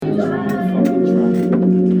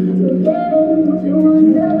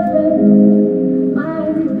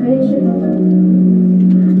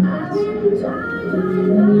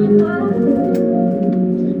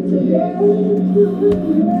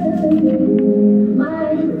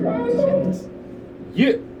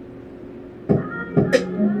Yeah.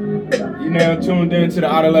 You now tuned in to the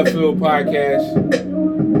Out of Left Field podcast,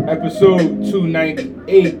 episode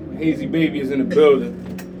 298. Hazy Baby is in the building.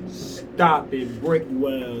 Stop it.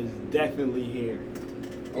 Brickwell is definitely here.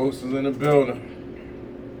 Oaks is in the building.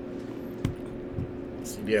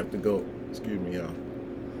 You have to go. Excuse me, y'all.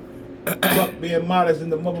 Fuck being modest in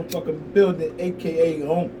the motherfucking building, aka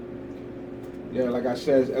home. Yeah, like I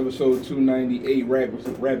said, it's episode 298,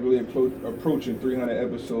 rapidly approaching 300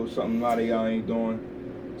 episodes, something a lot of y'all ain't doing.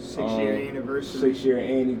 6-year anniversary. 6-year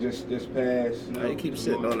Annie just passed. Now you keep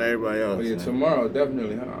shitting on everybody else. Oh yeah, man. tomorrow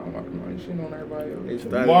definitely. I'm not shitting on everybody else. They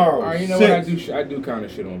started- Tomorrow. All right, you know 6. what I do kind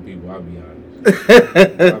of shit on people. I'll be honest.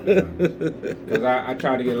 Because I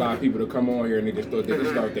tried to get a lot of people to come on here and they just thought they could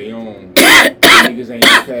start their own. Niggas ain't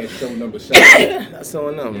past show number 7. That's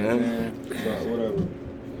on them, man. But whatever.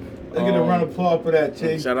 Let's get a round of applause for that,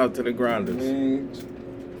 Chase. Shout out to the grinders. Man,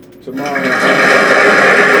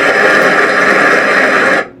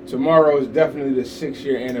 tomorrow is definitely the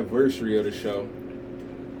 6-year anniversary of the show.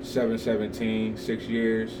 7/17, 6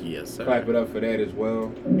 years. Yes, sir. Clap it up for that as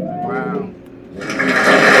well. Wow.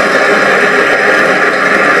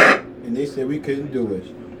 And they said we couldn't do it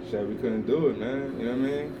Said we couldn't do it, man. You know what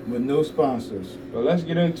I mean? with no sponsors. But let's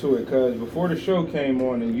get into it, cause before the show came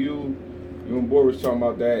on and you and Boy was talking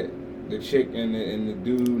about that, the chick and the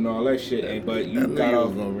dude and all that shit, and but you got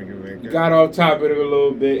off topic of it a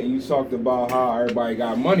little bit, and you talked about how everybody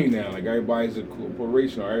got money now, like everybody's a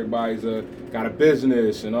corporation, or everybody's got a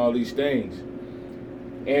business and all these things.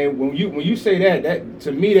 And when you say that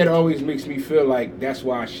to me that always makes me feel like that's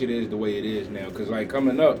why shit is the way it is now, cause like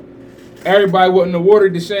coming up, everybody wasn't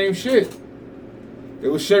awarded the same shit.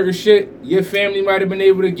 There was certain shit your family might have been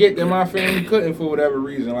able to get that my family couldn't for whatever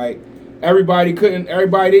reason. Like everybody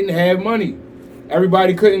didn't have money.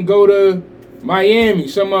 Everybody couldn't go to Miami.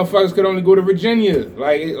 Some motherfuckers could only go to Virginia.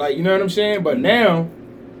 Like you know what I'm saying? But now,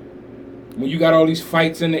 when you got all these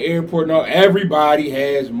fights in the airport and all, everybody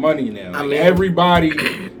has money now. Like, everybody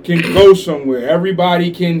can go somewhere.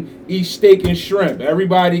 Everybody can eat steak and shrimp.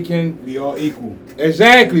 Everybody can. We all equal.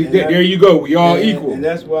 Exactly. And there you go. We all equal. And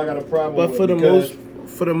that's why I got a problem But with for because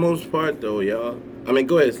the most part, though, y'all. I mean,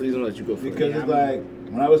 go ahead, Sleaze, and let you go first. Because it's like,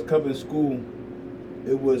 when I was coming to school,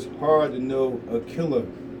 it was hard to know a killer.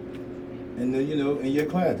 And then, in your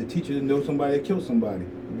class, the teacher to know somebody that killed somebody.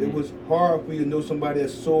 Mm-hmm. It was hard for you to know somebody that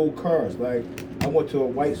sold cars. Like, I went to a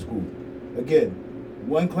white school. Again,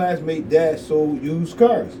 one classmate dad sold used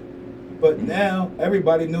cars. But now,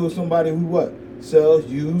 everybody knows somebody who what? Sells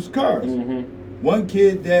used cars. Mm-hmm. One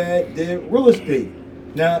kid dad did real estate.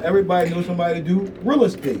 Now, everybody knows somebody that do real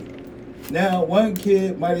estate. Now, one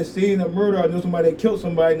kid might have seen a murder or know somebody that killed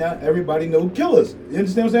somebody. Now, everybody know killers. You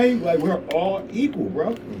understand what I'm saying? Like, we're all equal,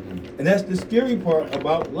 bro. Mm-hmm. And that's the scary part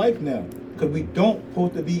about life now. Because we don't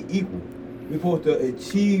supposed to be equal. We're supposed to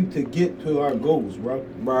achieve to get to our goals, bro.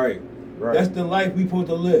 Right. That's the life we supposed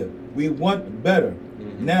to live. We want better.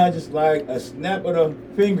 Mm-hmm. Now, just like a snap of the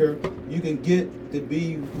finger, you can get to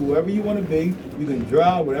be whoever you want to be. You can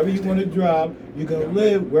drive whatever you want to drive. You can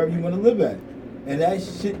live wherever you want to live at. And that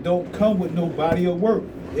shit don't come with no body of work.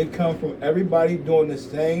 It comes from everybody doing the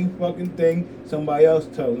same fucking thing somebody else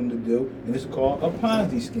tells them to do, and it's called a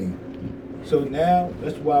Ponzi scheme. So now,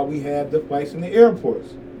 that's why we have the fights in the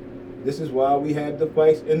airports. This is why we have the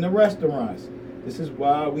fights in the restaurants. This is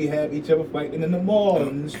why we have each other fighting in the mall and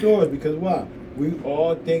in the stores, because why? We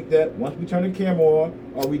all think that once we turn the camera on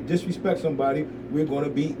or we disrespect somebody, we're going to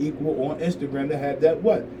be equal on Instagram to have that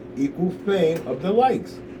what? Equal fame of the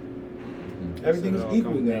likes. Everything is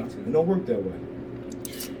equal now. It don't work that way.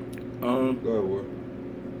 Go ahead, War.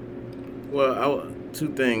 Well, two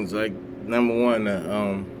things. Like, number one,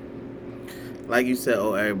 like you said,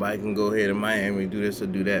 everybody can go ahead in Miami, do this or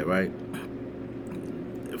do that, right?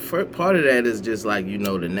 First part of that is just like, the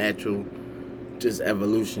natural just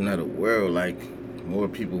evolution of the world. Like, more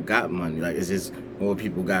people got money. Like, it's just more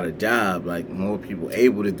people got a job. Like, more people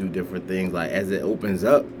able to do different things. Like, as it opens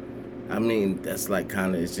up, I mean, that's like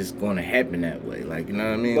kind of, it's just going to happen that way. Like, you know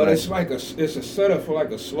what I mean? But like, it's a setup for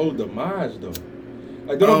like a slow demise, though.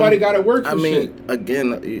 Like, nobody got to work for shit.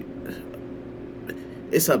 Again,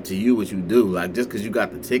 it's up to you what you do. Like, just because you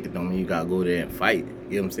got the ticket don't mean you got to go there and fight.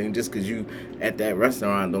 You know what I'm saying? Just because you at that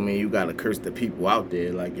restaurant don't mean you got to curse the people out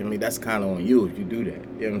there. Like, I mean, that's kind of on you if you do that. You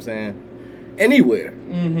know what I'm saying? Anywhere.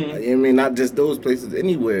 Mm-hmm. Like, you know what I mean? Not just those places,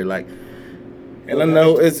 anywhere. Like, and I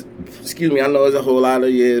know it's a whole lot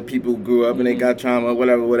of people grew up and they got trauma,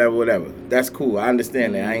 whatever. That's cool. I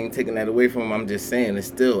understand that. I ain't taking that away from them. I'm just saying it's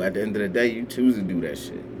still, at the end of the day, you choose to do that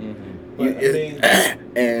shit. Mm-hmm.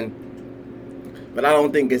 But, and But I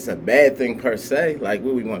don't think it's a bad thing per se. Like,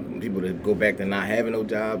 we want people to go back to not having no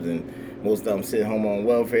jobs, and most of them sit home on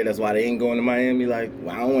welfare. That's why they ain't going to Miami. Like,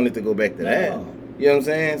 well, I don't want it to go back to that. You know what I'm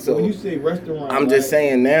saying? So when you say restaurant, I'm just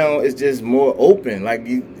saying now it's just more open. Like,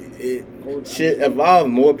 shit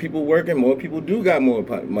evolved. More people working. More people do got more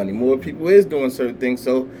money. More people is doing certain things.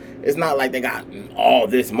 So it's not like they got all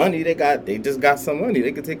this money. They just got some money.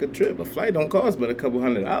 They could take a trip. A flight don't cost but a couple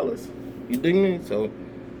 $100. You dig me? So,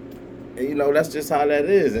 you know, that's just how that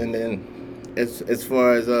is. And then as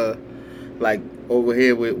far as like over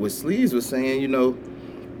here with Sleeves was saying, you know,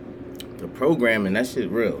 the programming, that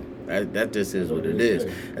shit real. That just is what it is.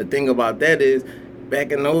 The thing about that is,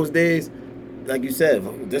 back in those days, like you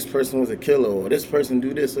said, this person was a killer, or this person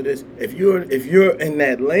do this or this. If you're in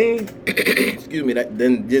that lane, excuse me,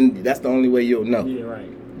 then that's the only way you'll know. Yeah, right.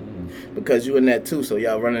 Mm-hmm. Because you're in that too, so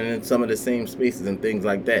y'all running in some of the same spaces and things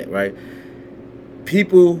like that, right?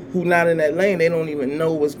 People who not in that lane, they don't even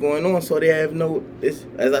know what's going on, so they have no. As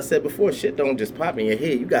I said before, shit don't just pop in your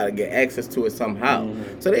head. You gotta get access to it somehow.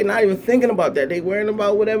 Mm-hmm. So they not even thinking about that. They worrying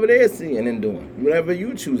about whatever they're seeing and doing, whatever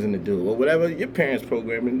you choosing to do, or whatever your parents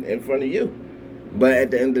programming in front of you. But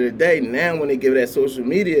at the end of the day, now when they give that social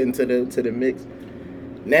media into the mix,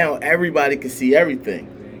 now everybody can see everything.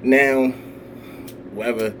 Now,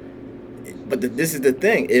 whatever. But this is the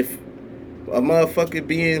thing: if a motherfucker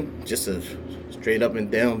being just a straight up and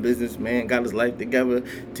down businessman, got his life together,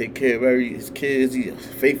 take care of his kids, he's a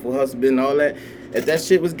faithful husband, all that. If that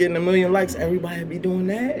shit was getting 1 million likes, everybody be doing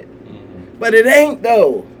that. Mm-hmm. But it ain't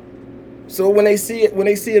though. So when they see 1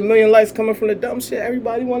 million likes coming from the dumb shit,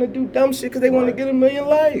 everybody want to do dumb shit because they want to get 1 million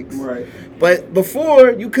likes. Right. But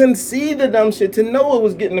before, you couldn't see the dumb shit to know it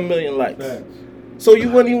was getting 1 million likes. Facts. So you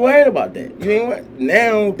wasn't even worried about that. You ain't worried.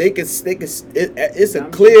 Now it's a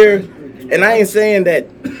clear, and I ain't saying that.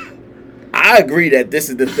 I agree that this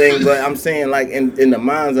is the thing, but I'm saying, like, in the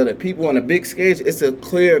minds of the people on the big stage, it's a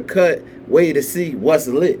clear-cut way to see what's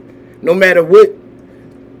lit. No matter what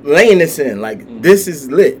lane it's in, like, this is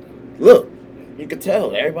lit. Look, you can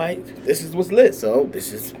tell everybody this is what's lit. So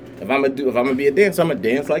this is if I'm gonna be a dancer, I'm gonna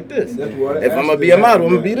dance like this. If I'm gonna be a model,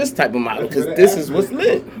 I'm gonna be this type of model because this is what's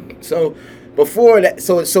lit. So before that,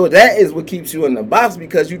 so that is what keeps you in the box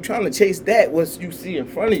because you're trying to chase that what you see in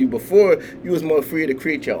front of you. Before you was more free to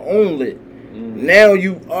create your own lit. Mm-hmm. Now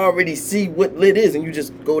you already see what lit is and you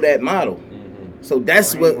just go that model. Mm-hmm. So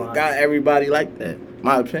that's what got everybody like that.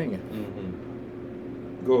 My opinion.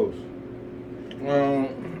 Mm-hmm. Goes.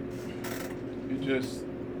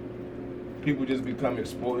 People just become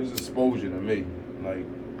exposed. It's exposure to me. Like,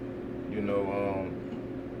 you know,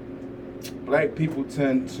 black people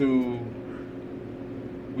tend to,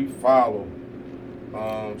 we follow.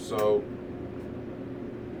 So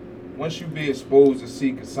once you be exposed to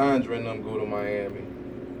see Cassandra and them go to Miami,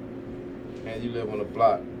 and you live on the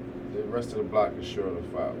block, the rest of the block is sure to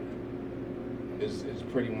follow. It's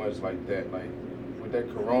pretty much like that. Like with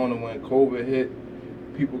that Corona, when COVID hit,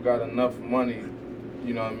 people got enough money,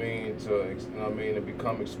 you know what I mean, to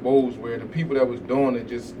become exposed. Where the people that was doing it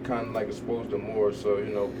just kind of like exposed them more. So you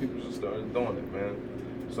know, people just started doing it, man.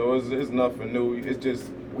 So it's nothing new. It's just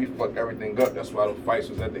we fuck everything up. That's why the fights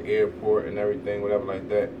was at the airport and everything, whatever like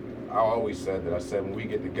that. I always said that. I said when we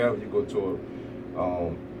get together, you go to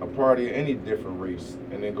a party of any different race,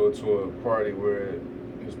 and then go to a party where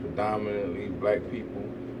it's predominantly black people.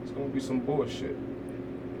 It's gonna be some bullshit.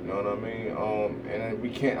 You know what I mean? And then we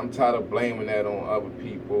can't. I'm tired of blaming that on other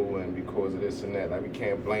people and because of this and that. Like we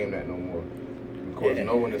can't blame that no more. Because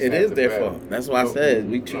no one is. It is their fault. That's why I said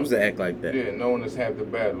we choose to act like that. Yeah, no one has had the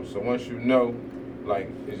battle. So once you know, like,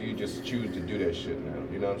 you just choose to do that shit now.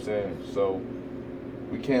 You know what I'm saying? So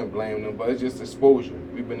we can't blame them, but it's just exposure.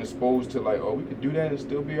 We've been exposed to like, oh, we could do that and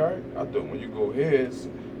still be alright. I thought when you go here,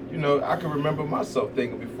 you know, I can remember myself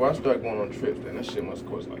thinking before I started going on trips, then that shit must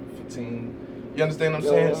cost like 15. You understand what I'm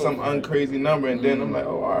saying? Some uncrazy number, and then I'm like,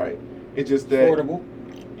 oh, all right. It's just that, affordable.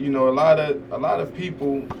 You know, a lot of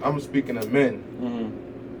people. I'm speaking of men.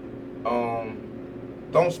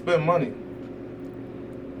 Don't spend money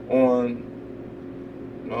on,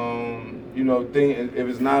 you know, if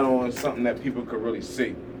it's not on something that people could really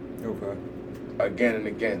see. Okay. Again and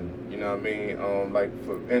again, you know what I mean? Like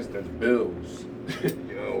for instance, bills,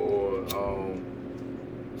 you know, or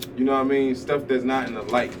you know what I mean? Stuff that's not in the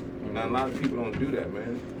light. Now, a lot of people don't do that,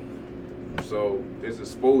 man. So there's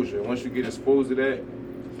exposure. Once you get exposed to that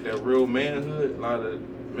real manhood, a lot of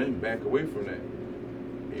men back away from that.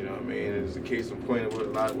 You know what I mean? It's a case in point of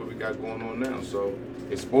what we got going on now. So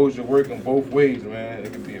exposure working both ways, man.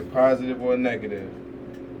 It could be a positive or a negative.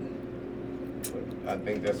 But I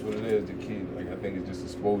think that's what it is, the key. Like I think it's just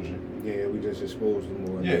exposure. Yeah, we just exposed them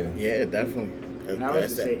more. Yeah. Yeah, definitely. And I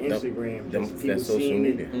used to say Instagram. People seeing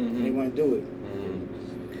it, and they want to do it.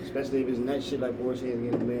 Especially if it's nut shit like Boris Hayes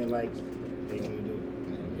getting a million likes, they want to do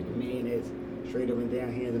it. If the man that's straight up and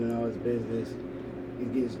down handling all his business, he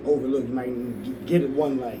gets overlooked. You might even get it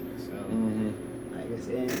one like. So, I guess,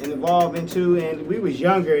 and evolve into, and we was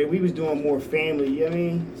younger, and we was doing more family. You know what I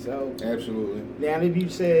mean? So absolutely. Now, if you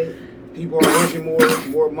said people are working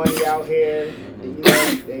more money out here, and, you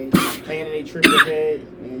know, they planning their trip ahead,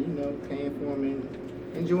 and you know, paying for them and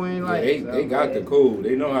enjoying life. Yeah, they got the code.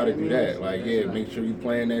 They know how to do that. Like, yeah, make sure you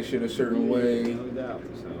plan that shit a certain way. No doubt.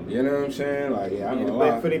 So, you know what I'm saying? Like, yeah, I know a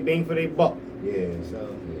lot. For their bang for their buck. Yeah.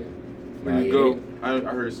 So, when you go, I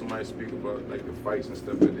heard somebody speak about like the fights and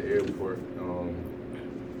stuff at the airport.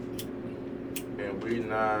 And we're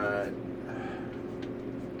not,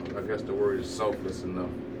 I guess the word is selfless enough.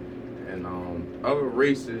 And other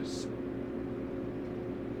races,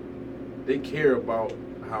 they care about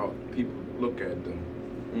how people look at them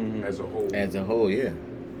as a whole. As a whole, yeah.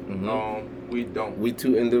 We don't. We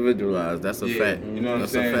too individualized. That's a fact. You know what I'm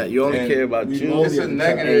saying? That's a fact. You only care about you. It's a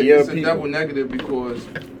negative. It's a double negative because,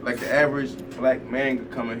 like, the average black man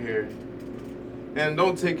could come in here, and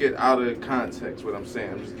don't take it out of context. What I'm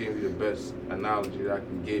saying, I'm just giving you the best analogy that I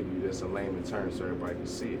can give you. That's a layman term, so everybody can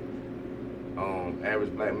see it.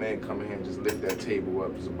 Average black man come in here and just lift that table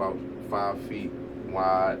up. It's about 5 feet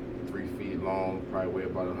wide, 3 feet long, probably weigh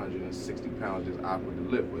about 160 pounds, just awkward to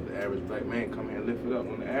lift. But the average black man come here and lift it up.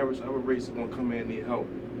 When the average other race is gonna come in and need help,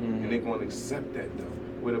 and they're gonna accept that though.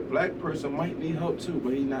 Where the black person might need help too,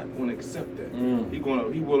 but he's not gonna accept that. He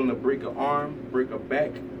willing to break an arm, break a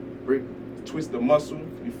back, twist a muscle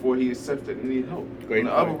before he accepts that he need help. When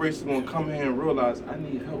the other race is gonna come here and realize I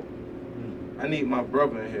need help. I need my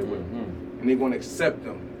brother in here with me. And they're gonna accept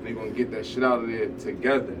them. And they're gonna get that shit out of there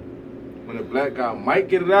together. When a black guy might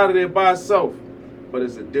get it out of there by himself, but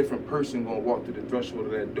it's a different person gonna walk through the threshold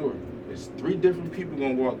of that door. It's 3 different people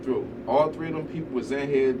gonna walk through. All 3 of them people was in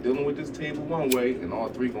here dealing with this table one way, and all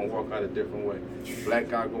 3 gonna walk out a different way. Black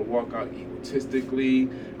guy gonna walk out egotistically.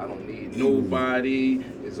 I don't need nobody.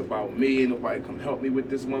 It's about me. Nobody come help me with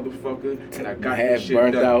this motherfucker. And I got this shit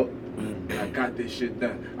burnt done. out. And I got this shit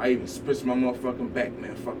done. I even spritz my motherfucking back,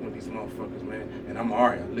 man, fucking with these motherfuckers, man. And I'm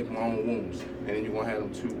alright. I lick my own wounds. And then you're gonna have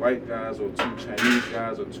them 2 white guys or 2 Chinese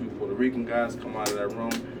guys or 2 Puerto Rican guys come out of that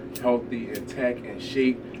room healthy, intact, and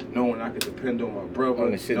shape, knowing I can depend on my brother,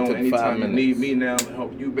 knowing anytime you need me now to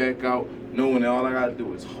help you back out, knowing that all I gotta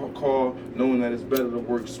do is call, knowing that it's better to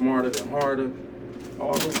work smarter than harder.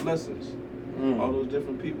 All those lessons. All those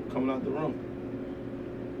different people coming out the room.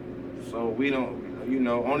 So we don't, you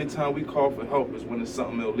know, only time we call for help is when it's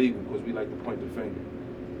something illegal because we like to point the finger.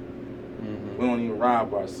 We don't even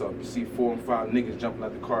rob ourselves. You see 4 and 5 niggas jumping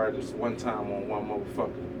out the car just one time on one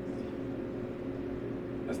motherfucker.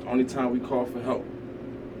 That's the only time we call for help.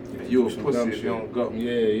 And you a pussy if you don't go. Yeah.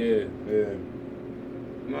 You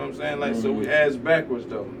know what I'm saying? Like, so we ass backwards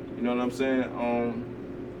though. You know what I'm saying?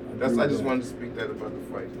 I just wanted to speak that about the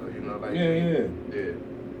fight though. You know, like yeah.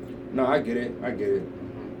 No, I get it.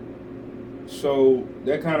 So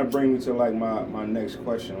that kind of brings me to like my next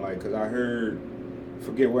question, like, cause I heard,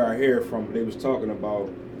 forget where I hear it from, but they was talking about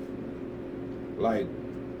like,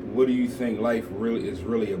 what do you think life really is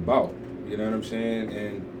about? You know what I'm saying?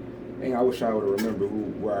 And I wish I would have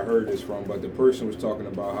remembered where I heard this from, but the person was talking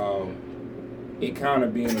about how it kind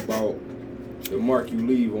of being about the mark you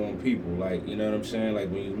leave on people, like, you know what I'm saying? Like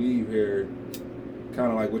when you leave here,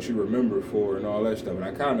 kind of like what you remember for and all that stuff. And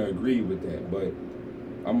I kind of agree with that, but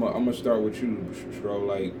I'm gonna start with you, Stro.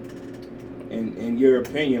 Like, in your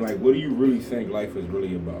opinion, like, what do you really think life is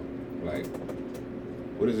really about? Like,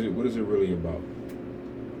 what is it really about?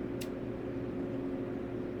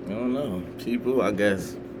 I don't know. People, I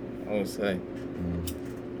guess, I would say.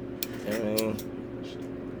 I mean,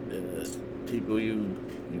 people you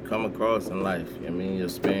come across in life. I mean, your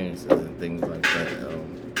experiences and things like that.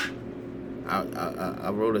 I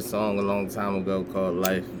wrote a song a long time ago called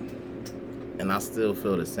Life, and I still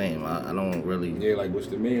feel the same. I don't really... Yeah, like, what's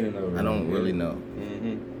the meaning of it? I don't really know.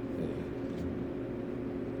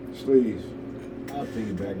 Sleeves. I'll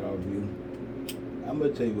piggyback off you. I'm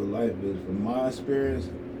going to tell you what life is. From my experience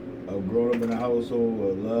of growing up in a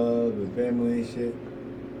household of love and family and shit,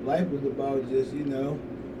 life is about just, you know,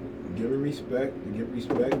 giving respect, to give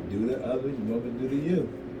respect, do to others, you want to do to you.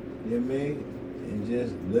 You know what I mean? And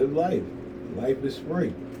just live life. Life is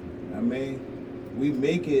free. I mean, we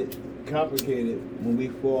make it complicated when we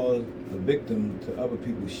fall a victim to other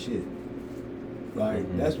people's shit. Like,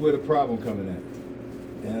 that's where the problem coming at.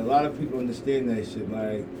 And a lot of people understand that shit.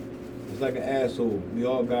 Like, it's like an asshole. We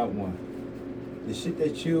all got one. The shit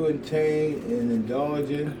that you attain and indulge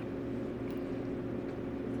in,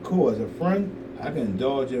 cool. As a friend, I can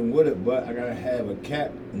indulge in with it, but I gotta have a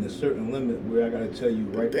cap and a certain limit where I gotta tell you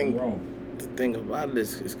right from wrong. The thing about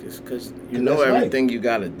this is because you 'Cause know that's everything you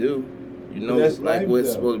gotta do. You know, That's like life, what's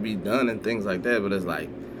though. supposed to be done and things like that. But it's like,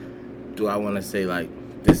 do I want to say like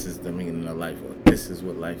this is the meaning of life or this is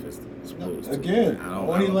what life is supposed to? Again,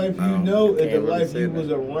 only life you know is the life you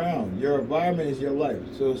was around. Your environment is your life.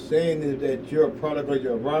 So saying is that you're a product of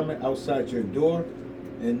your environment outside your door,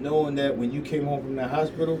 and knowing that when you came home from the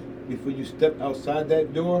hospital, before you stepped outside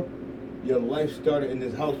that door, your life started in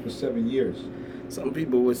this house for 7 years. Some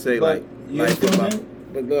people would say But like you life understand about,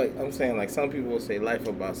 but look, I'm saying like some people would say life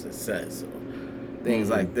about success or things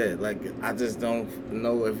like that. Like I just don't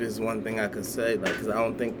know if it's one thing I could say. Like, cause I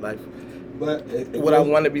don't think life. But would I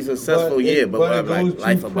want to be successful? but Yeah, but it like goes to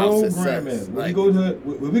life about programming. success. When Like, you go to,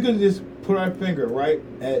 when we could just put our finger right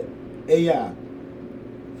at AI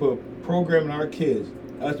for programming our kids,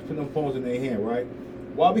 us putting them phones in their hand, right?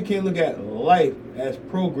 Why we can't look at life as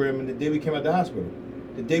programming the day we came out of the hospital?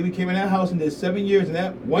 The day we came in that house and did 7 years in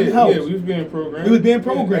that one house. Yeah, we was being programmed. We was being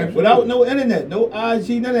programmed without no internet, no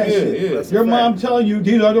IG, none of that shit. Yeah, Your mom telling you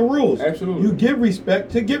these are the rules. Absolutely. You give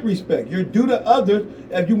respect to get respect. You're due to others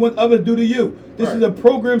if you want others to do to you. This is a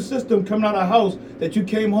program system coming out of the house that you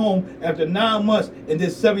came home after 9 months and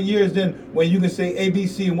did 7 years then when you can say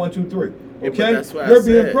ABC and 1, 2, 3. yeah, but Okay? that's what You're I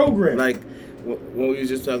being said. programmed. Like when we was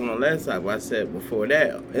just talking on last time, I said before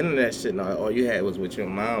that internet shit. All you had was what your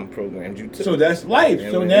mom programmed you to. So that's life.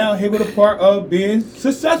 Yeah, So man. now here go the part of being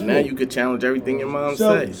successful. Now you could challenge everything your mom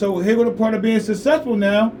So say. so here go the part of being successful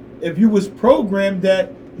now. If you was programmed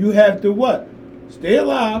that you have to what? Stay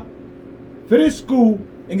alive, finish school,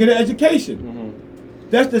 and get an education.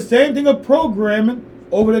 That's the same thing of programming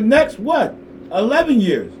over the next what? 11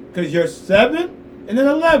 years. Because you're 7 and then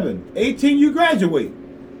 11. 18 you graduate.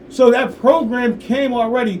 So that program came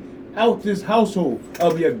already out this household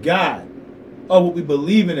of your God, of what we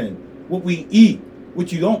believe in, what we eat,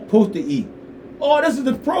 what you don't supposed to eat. Oh, this is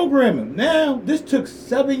the programming. Now, this took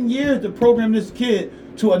 7 years to program this kid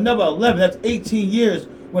to another 11. That's 18 years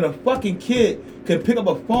when a fucking kid can pick up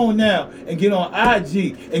a phone now and get on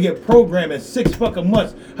IG and get programmed in 6 fucking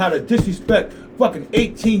months how to disrespect fucking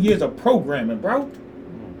 18 years of programming, bro.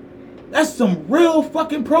 That's some real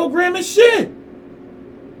fucking programming shit.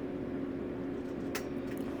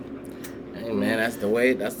 Hey man, that's the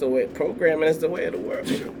way programming is the way of the world.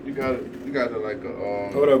 You gotta like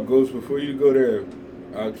a Hold up, Ghost. Before you go there,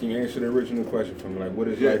 can you answer the original question for me? Like, what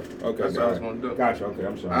is life? Okay, that's what I was gonna do. Gotcha. Okay,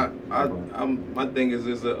 I'm sorry. My thing is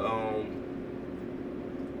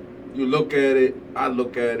you look at it, I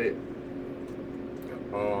look at it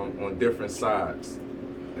on different sides,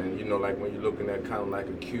 and you know, like when you're looking at kind of like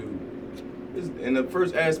a cube. And the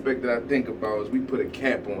first aspect that I think about is we put a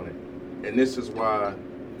cap on it, and this is why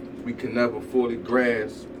we can never fully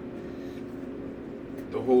grasp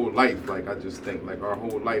the whole life. Like I just think, like our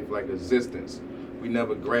whole life, like existence, we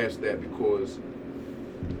never grasp that because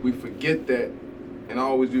we forget that. And I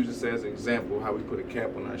always use this as an example how we put a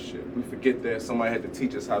cap on our shit. We forget that somebody had to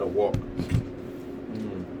teach us how to walk.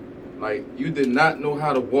 Like you did not know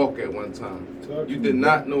how to walk at one time. You did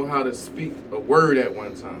not know how to speak a word at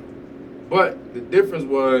one time. But the difference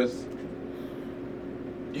was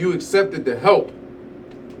you accepted the help.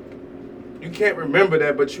 You can't remember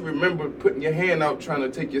that, but you remember putting your hand out trying to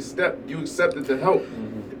take your step. You accepted the help.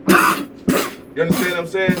 You understand what I'm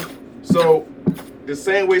saying? So the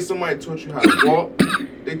same way somebody taught you how to walk,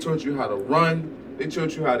 they taught you how to run, they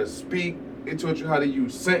taught you how to speak, they taught you how to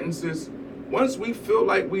use sentences. Once we feel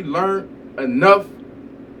like we learned enough,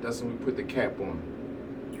 that's when we put the cap on.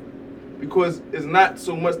 Because it's not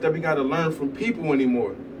so much that we got to learn from people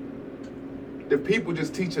anymore. The people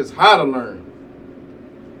just teach us how to learn.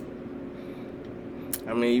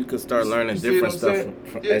 I mean, you could start learning different stuff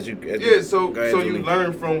as you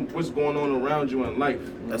learn from what's going on around you in life.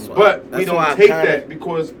 That's why, but we don't take that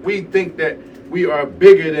because we think that we are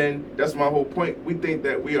bigger than. That's my whole point. We think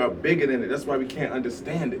that we are bigger than it. That's why we can't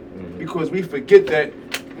understand it because we forget that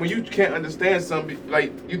when you can't understand something,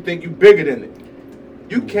 like you think you're bigger than it.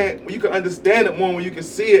 You can't. You can understand it more when you can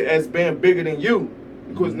see it as being bigger than you,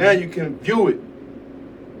 because now you can view it.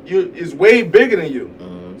 It's way bigger than you.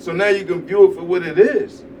 So now you can view it for what it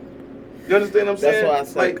is. You understand what I'm saying?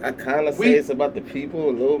 That's why I say I kind of say it's about the people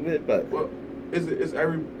a little bit, but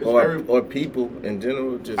or people in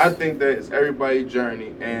general. Just I think that it's everybody's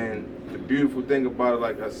journey, and the beautiful thing about it,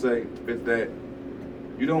 like I say, is that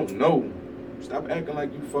you don't know. Stop acting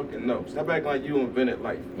like you fucking know. Stop acting like you invented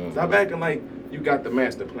life. Stop acting like you got the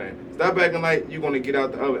master plan. Stop acting like you're gonna get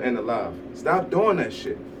out the other end alive. Stop doing that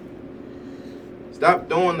shit. Stop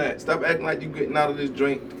doing that. Stop acting like you're getting out of this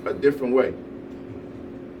joint a different way.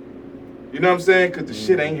 You know what I'm saying? Because the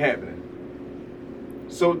shit ain't happening.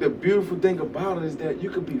 So the beautiful thing about it is that you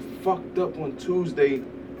could be fucked up on Tuesday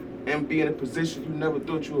and be in a position you never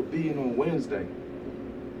thought you would be in on Wednesday.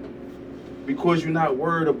 Because you're not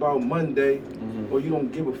worried about Monday or you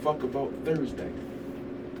don't give a fuck about Thursday.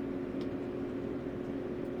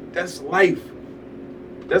 That's life.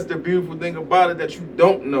 That's the beautiful thing about it, that you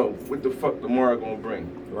don't know what the fuck tomorrow gonna bring.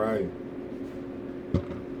 Right.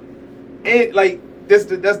 And like that's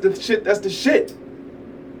the shit.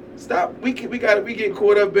 Stop. We get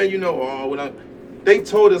caught up in they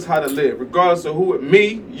told us how to live, regardless of who.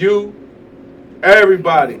 Me, you,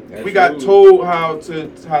 everybody. Absolutely. We got told how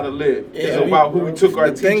to live. Yeah, it's about who we took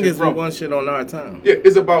our teaching from. The thing is, we want shit on our time. Yeah,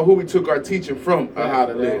 it's about who we took our teaching from on how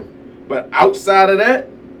to live. But outside of that,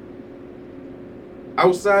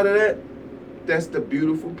 that's the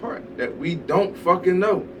beautiful part that we don't fucking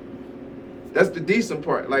know. That's the decent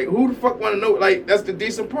part. Like, who the fuck want to know? Like, that's the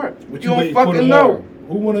decent part. You don't fucking know.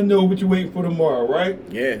 Who want to know what you waiting for tomorrow, right?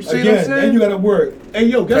 Yeah. You see Again, what I'm saying? then you got to work. Hey,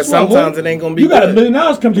 yo, guess what? Sometimes it ain't gonna be. You got good. $1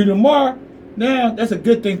 million come to you tomorrow. Now that's a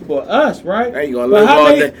good thing for us, right? Now you gonna live all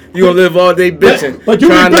day. You gonna live all day bitching. But you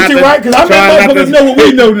be bitching, right? Because I make motherfuckers know what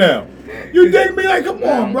we know now. You dig me? Like, come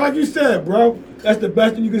on, bro. You said, bro. That's the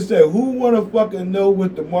best thing you can say. Who wanna fucking know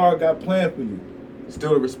what tomorrow got planned for you?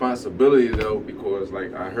 Still the responsibility though, because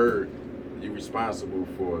like I heard, you're responsible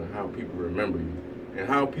for how people remember you, and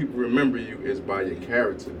how people remember you is by your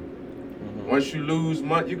character. Once you lose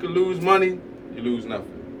money, you can lose money, you lose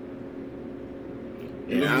nothing.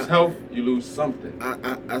 You lose health, you lose something.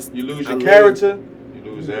 You lose your character, you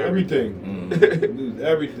lose everything. You lose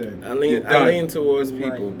everything. I lean towards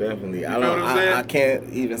people, definitely. I can't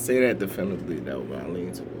even say that definitively though, but I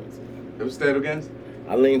lean towards it. Ever say it again?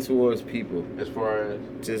 I lean towards people. As far as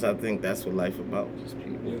just, I think that's what life about, just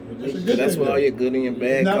people. Yeah, that's where all your good and your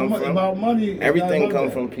bad come from. About money. Everything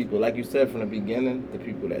comes from people. Like you said from the beginning, the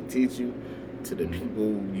people that teach you, to the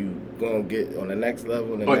people you gonna get on the next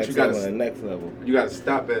level, and the next level, and the next level. You gotta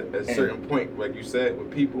stop at a certain point, like you said,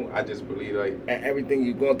 with people. I just believe like and everything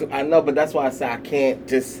you're going through. I know, but that's why I say I can't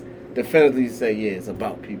just definitively say it's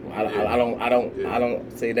about people. I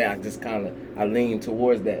don't say that. I just kind of I lean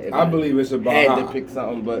towards that. If I believe it's about had how, to pick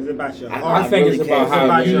something, but it's about your heart. I think really it's about how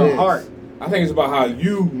about your heart. I think it's about how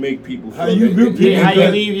you make people feel. How you view people. How you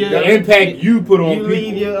leave your the impact you put on people.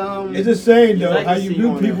 Leave your, it's the same though. legacy How you view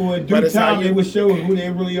on people in due time, they will show who they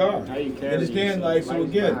really are. How you carry Understand? yourself. Like, so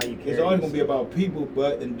again, How you carry it's always gonna be yourself. about people,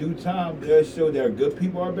 but in due time, they'll show there are good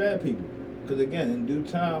people or bad people. Because again, in due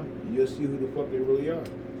time, you'll see who the fuck they really are.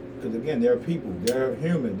 Because again, they're people, they're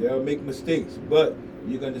human, they'll make mistakes, but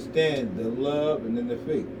you can understand the love and then the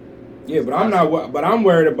faith. Yeah, but I'm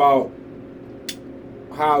worried about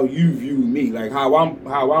how you view me, like how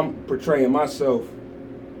I'm portraying myself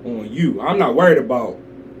on you. I'm not worried about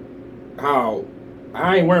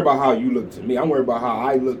I ain't worried about how you look to me. I'm worried about how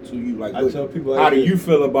I look to you. Like, I tell people, how do you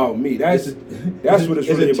feel about me? That's what it's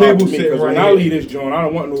really a about table to me. sitting Because right when I here. leave this joint, I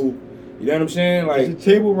don't want no. You know what I'm saying? Like, There's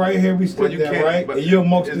a table right here, we sit you there, can't- right? but And you're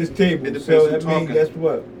amongst it- this table. it depends So who that means, talking. guess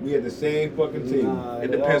what? We at the same fucking table.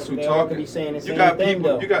 it depends who They all talking. could be saying the You same got thing people.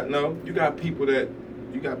 though. You got people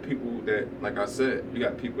that, like I said, you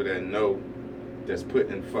got people that know that's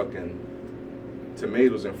putting fucking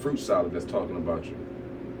tomatoes and fruit salad that's talking about you.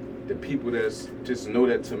 The people that's just know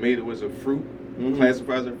that tomato is a fruit,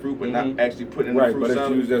 classifies as a fruit, but not actually putting in right, the fruit but it's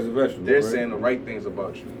salad. used as a vegetable. They're right? saying the right things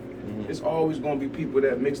about you. It's always going to be people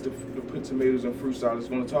that mix put tomatoes and fruit salad that's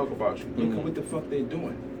going to talk about you. Look at what the fuck they're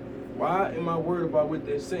doing. Why am I worried about what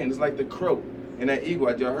they're saying? It's like the crow and that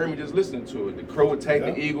eagle. Y'all heard me just listening to it. The crow attacked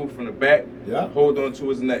the eagle from the back, hold on to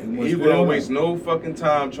his neck. The eagle don't waste no fucking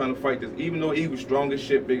time trying to fight this. Even though eagle's strong as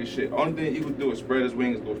shit, big as shit. Only thing eagle do is spread his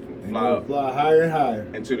wings, go fly up. Fly higher and higher.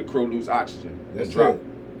 Until the crow lose oxygen That's and drop.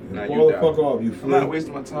 it. Now Fall you the fuck die. off, you I'm flee. not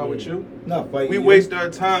wasting my time with you. Not fighting We you. waste our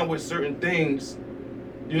time with certain things.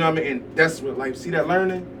 You know what I mean? And that's what, like, see that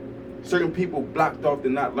learning? Certain people blocked off to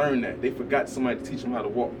not learn that. They forgot somebody to teach them how to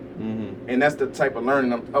walk. And that's the type of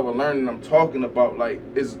learning I'm talking about. Like,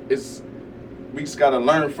 we just gotta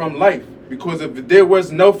learn from life. Because if there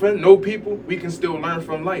was nothing, no people, we can still learn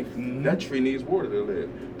from life. That tree needs water to live.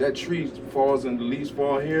 That tree falls and the leaves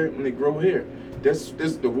fall here and they grow here.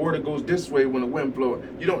 The water goes this way when the wind blows.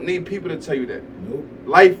 You don't need people to tell you that. Nope.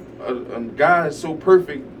 Life, God is so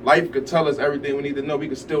perfect. Life could tell us everything we need to know. We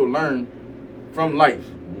can still learn from life.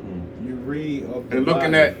 You read of the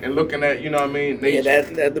And looking at, you know what I mean? Nature. Yeah,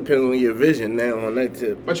 that depends on your vision now on that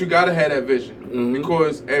tip. But you gotta have that vision.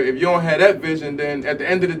 Because if you don't have that vision, then at the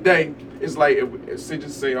end of the day, it's like,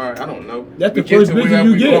 just say, all right, I don't know. That's we the first to vision wherever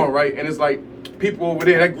you we get. going, right? And it's like, people over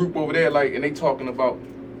there, that group over there, like, and they talking about,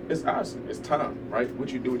 it's awesome. It's time, right?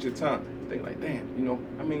 What you do with your time. They like, damn, you know,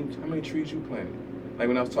 how many trees you planted? Like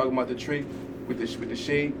when I was talking about the tree with the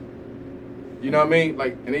shade, you know what I mean?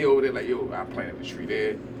 Like, and they over there like, yo, I planted the tree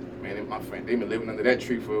there. Man, and my friend, they been living under that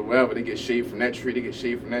tree for whatever. They get shade from that tree. They get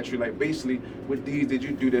shade from that tree. Like basically, with these that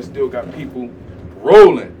you do, that still got people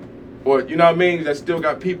rolling, or you know what I mean? That still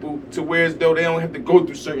got people to where as though they don't have to go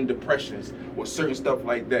through certain depressions or certain stuff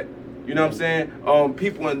like that. You know what I'm saying?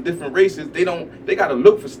 People in different races, they gotta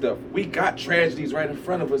look for stuff. We got tragedies right in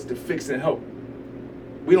front of us to fix and help.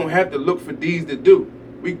 We don't have to look for these to do.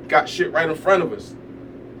 We got shit right in front of us.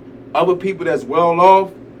 Other people that's well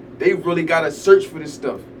off, they really gotta search for this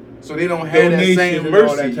stuff. So they don't have that same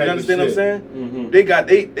mercy. You understand what I'm saying?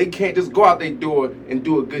 Mm-hmm. They can't just go out their door and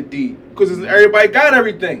do a good deed. Because everybody got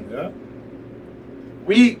everything. Yeah.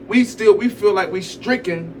 We feel like we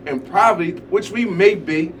stricken in poverty, which we may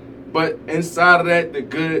be, but inside of that, the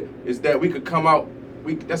good is that we could come out.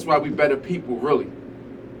 That's why we better people, really.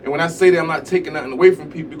 And when I say that, I'm not taking nothing away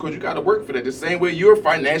from people because you got to work for that. The same way you're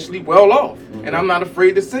financially well off. Mm-hmm. And I'm not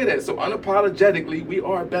afraid to say that. So unapologetically, we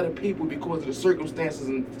are better people because of the circumstances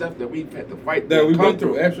and stuff that we've had to fight that we've been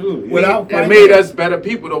through. Absolutely. It made us better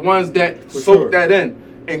people, the ones that soaked that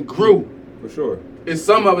in and grew. For sure. It's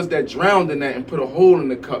some of us that drowned in that and put a hole in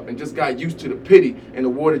the cup and just got used to the pity and the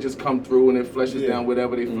water just come through and it flushes down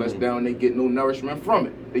whatever they flush down and they get no nourishment from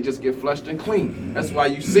it. They just get flushed and clean. That's why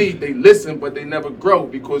you see they listen but they never grow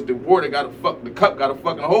because the water the cup got a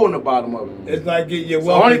fucking hole in the bottom of it. It's like getting your so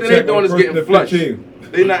the only thing they doing is getting flushed.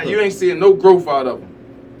 You ain't seeing no growth out of them.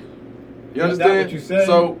 You understand? What you said?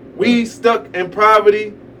 So we stuck in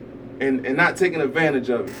poverty and not taking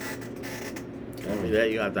advantage of it. Yeah,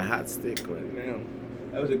 you got the hot stick right now.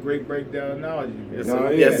 That was a great breakdown analogy. Yes,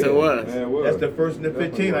 it was. Yeah, it was. That's the first and the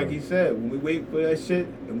 15, like he said. When we wait for that shit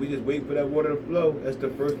and we just wait for that water to flow, that's the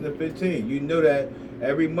first and the 15. You know that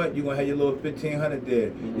every month you're going to have your little 1,500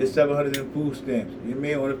 there. Your 700 in food stamps. You know what I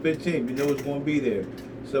mean? On the 15, you know it's going to be there.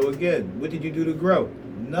 So again, what did you do to grow?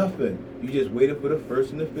 Nothing. You just waited for the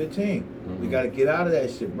first and the 15. We got to get out of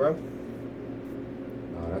that shit, bro.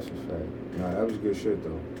 Nah, that's a fact. Nah, that was good shit,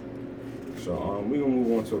 though. So we're going to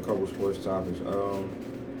move on to a couple sports topics.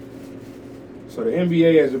 So the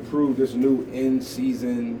NBA has approved this new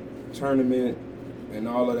in-season tournament and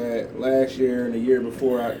all of that last year and the year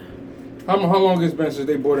before. How long it's been since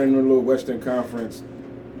they brought in the little Western Conference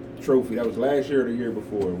trophy? That was last year or the year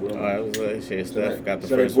before? It was last year. Steph got the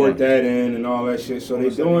so first they brought one. that in and all that shit. So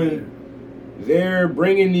they're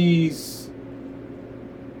bringing these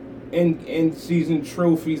in-season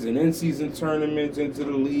trophies and in-season tournaments into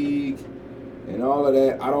the league. And all of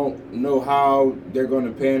that, I don't know how they're going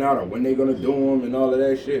to pan out or when they're going to do them and all of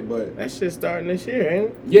that shit, but... That shit's starting this year,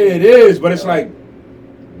 ain't it? Yeah, it is, but it's like,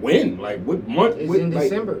 when? Like, what month? It's in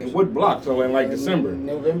December. In what block? So in December?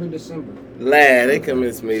 November, December. Lad, they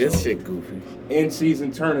convinced me. This shit goofy.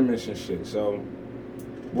 In-season tournaments and shit, so...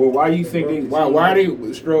 Well, why do you think why are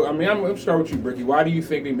they stroke? I mean, I'm starting with you, Bricky. Why do you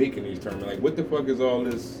think they making these tournaments? Like, what the fuck is all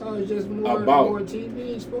this Oh, it's just more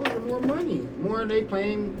TV exposure, more money. More they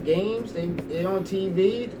playing games. They on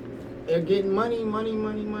TV. They're getting money. You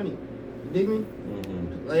dig me?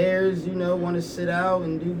 Mm-hmm. Players, want to sit out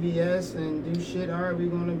and do BS and do shit. All right, we're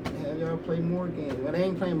gonna have y'all play more games. Well, they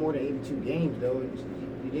ain't playing more than 82 games though.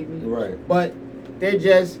 You dig me? Right. But they're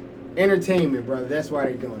just entertainment, brother. That's why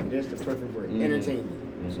they're doing it. That's the perfect word. Mm-hmm. Entertainment.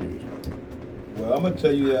 Well, I'm gonna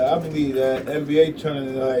tell you that I believe that NBA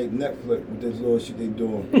turning like Netflix with this little shit they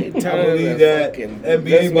doing. I believe that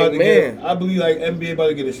NBA about to get. I believe like NBA about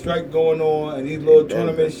to get a strike going on, and these little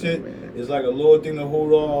tournament shit is like a little thing to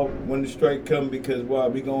hold off when the strike come because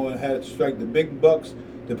we gonna have to strike the big bucks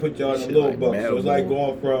to put y'all in the little bucks. So it's like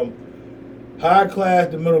going from high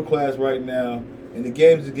class to middle class right now, and the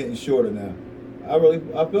games is getting shorter now. I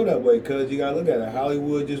feel that way because you gotta look at it.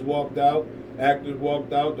 Hollywood just walked out. Actors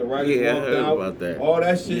walked out, the writers walked out. About that. All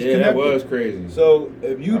that shit's connected. That was crazy. So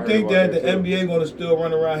if you think that the NBA going to still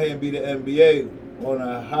run around here and be the NBA on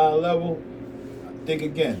a high level, think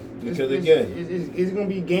again. Because it's going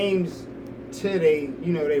to be games to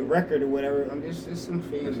their record or whatever. It's some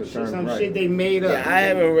shit they made up. Yeah, I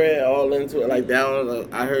haven't read all into it like that.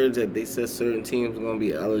 I heard that they said certain teams are going to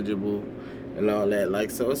be eligible and all that.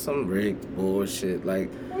 Like, so it's some rigged bullshit.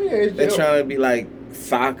 Like, they're trying to be like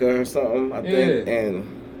soccer or something, I think, and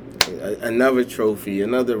another trophy,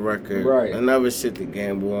 another record, another shit to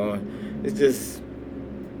gamble on. It's just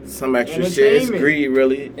some extra shit. It's greed,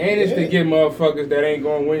 really. And it's to get motherfuckers that ain't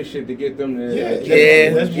gonna win shit to get them to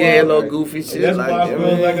little goofy shit. That's why I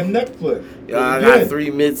feel like a Netflix. Yo, I got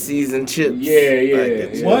 3 mid-season chips.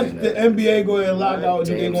 Once the NBA go ahead and lock out what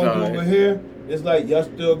they're gonna do over here, It's like y'all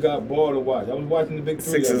still got ball to watch. I was watching the Big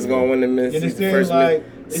Three. Sixers gonna win the mid. You understand? Like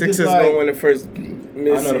Sixers gonna win the first. I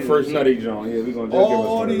know the first nutty John. Yeah, we gonna.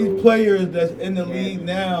 All these players that's in the league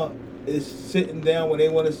now is sitting down when they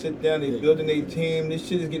want to sit down. They building their team. This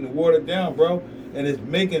shit is getting watered down, bro, and it's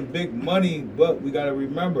making big money. But we gotta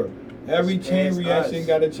remember, every chain reaction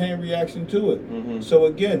got a chain reaction to it. Mm-hmm. So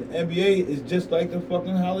again, NBA is just like the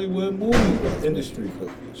fucking Hollywood movie industry.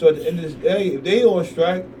 So at the end of the day, if they on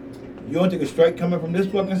strike, you don't think a strike coming from this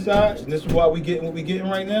fucking side? And this is why we getting what we getting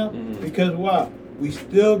right now? Mm-hmm. Because why? We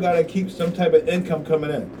still gotta keep some type of income coming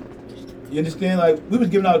in. You understand? Like we was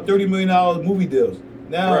giving out $30 million movie deals.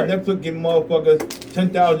 Now Netflix giving motherfuckers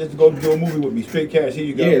 $10,000 just to go do a movie with me, straight cash. Here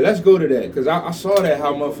you go. Yeah, let's go to that because I saw that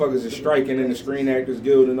how motherfuckers are striking in the Screen Actors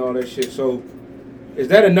Guild and all that shit. So, is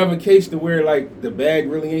that another case to where like the bag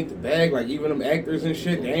really ain't the bag? Like even them actors and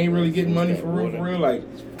shit, they ain't really getting money for real. Like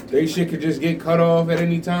they shit could just get cut off at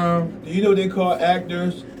any time. Do you know what they call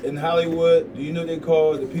actors in Hollywood? Do you know what they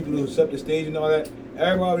call the people who set the stage and all that?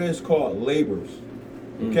 Everybody is called laborers.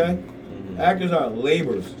 Okay, actors are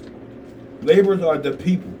laborers. Laborers are the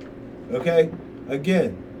people, okay?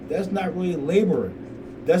 Again, that's not really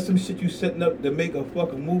laboring. That's some shit you setting up to make a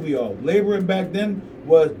fucking movie off. Laboring back then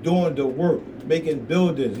was doing the work, making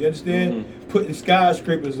buildings, you understand? Putting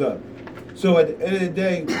skyscrapers up. So at the end of the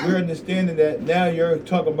day, we're understanding that now you're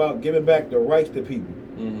talking about giving back the rights to people.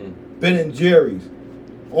 Ben and Jerry's,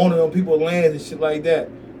 owning on people's lands and shit like that.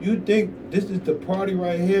 You think this is the party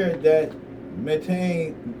right here that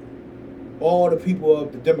maintain all the people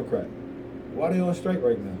of the Democrat? Why are they on strike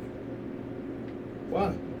right now? Why?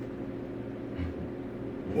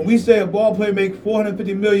 When we say a ball player make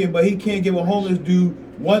 $450 million, but he can't give a homeless dude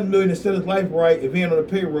 $1 million to set his life right if he ain't on the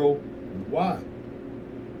payroll, why?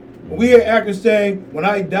 When we hear actors saying, "When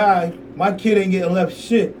I die, my kid ain't getting left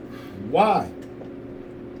shit," why?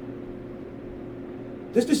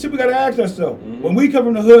 This is the shit we gotta ask ourselves. When we come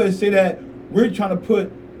from the hood and say that we're trying to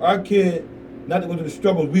put our kid not to go through the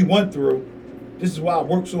struggles we went through. This is why I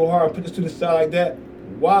work so hard, put this to the side like that.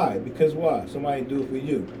 Why? Because why? Somebody do it for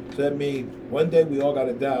you. So that means one day we all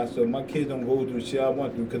gotta die. So my kids don't go through the shit I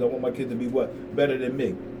went through because I want my kids to be what? Better than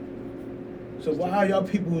me. So why are y'all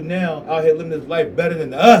people now out here living this life better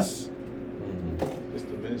than us?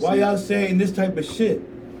 Why y'all saying this type of shit?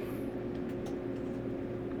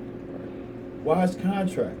 Why is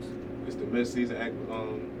contracts? It's the mid-season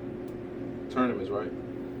tournaments, right?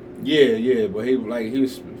 Yeah, but he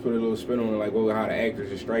was put a little spin on it, like, well, how the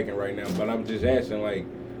actors are striking right now. But I'm just asking, like,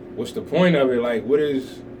 what's the point of it? Like, what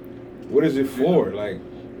is it for? Like,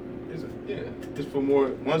 it's for more.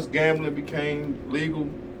 Once gambling became legal,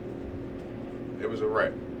 it was a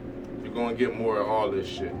wrap. You're gonna get more of all this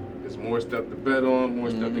shit. There's more stuff to bet on,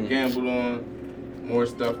 more stuff to gamble on, more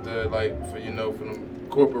stuff to for the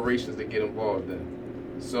corporations that get involved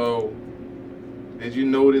in. So, did you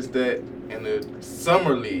notice that in the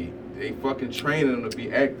summer league, they fucking training them to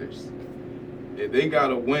be actors? If they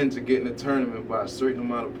gotta win to get in the tournament by a certain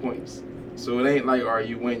amount of points. So it ain't like, all right,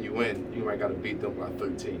 you win. You might gotta beat them by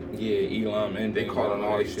 13. Yeah, Elam and they calling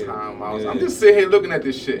all these timeouts. Yeah. I'm just sitting here looking at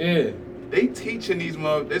this shit. Yeah. They teaching these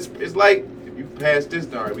motherfuckers. It's like, if you pass this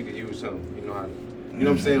down, we could use something. You know what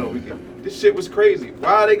I'm saying? Or we can. This shit was crazy.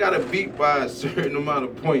 Why they gotta beat by a certain amount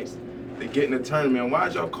of points to get in the tournament? Why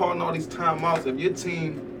y'all calling all these timeouts if your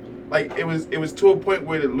team, it was to a point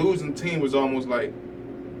where the losing team was almost like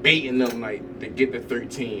baiting them to get to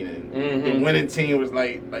 13, and the winning team was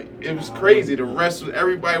like it was crazy. The rest was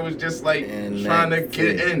everybody was just trying to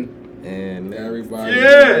get in. And everybody,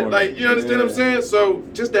 you understand what I'm saying? So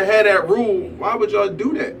just to have that rule, why would y'all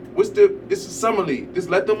do that? It's a summer league. Just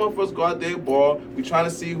let them motherfuckers go out there and ball. We trying to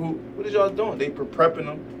see what is y'all doing? They prepping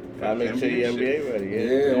them. Gotta make sure your NBA ready.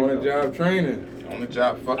 Yeah, on the job training. On the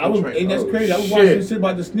job fucking training. That's crazy. I was watching this shit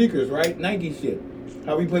about the sneakers, right? Nike shit.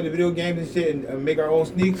 How we play the video games and shit and make our own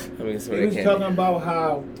sneaks. He was talking about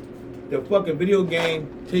how the fucking video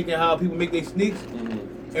game taking how people make their sneaks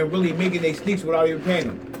and really making their sneaks without even paying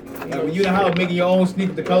them. Like when you know how making your own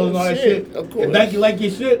sneakers, the colors and all that shit. Of course. If Nike like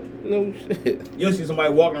your shit, no shit. You'll see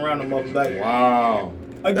somebody walking around them up like, wow.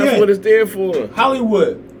 Again, that's what it's there for.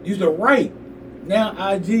 Hollywood used to write. Now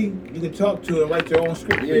IG, you can talk to and write your own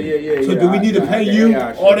script. Yeah. So do we need to pay you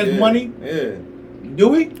all this money? Yeah. Do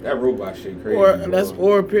we? That robot shit crazy.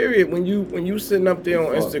 Or period. When you sitting up there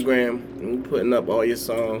on Instagram and you putting up all your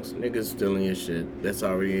songs, niggas stealing your shit. That's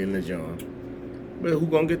already in the joint. But who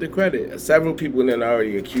gonna get the credit? Several people then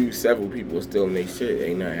already accused several people of stealing their shit.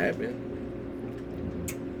 Ain't nothing happening.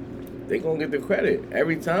 They gonna get the credit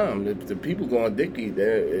every time. The people going dicky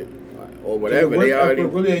or whatever. So they already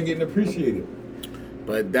really ain't getting appreciated.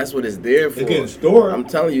 But that's what it's there for. It's getting stored. I'm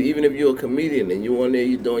telling you, even if you're a comedian and you on there,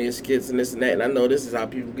 you doing your skits and this and that, and I know this is how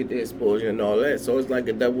people get their exposure and all that, so it's like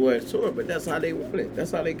a double-edged sword, but that's how they want it.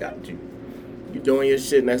 That's how they got you. You doing your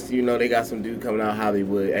shit, next thing you know, they got some dude coming out of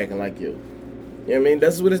Hollywood acting like you. You know what I mean?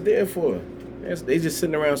 That's what it's there for. They just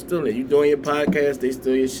sitting around stealing. You doing your podcast, they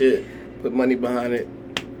steal your shit, put money behind it,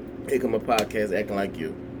 here come a podcast acting like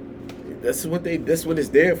you. That's what it's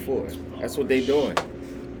there for. That's what they doing.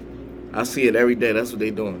 I see it every day. That's what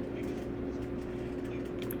they doing.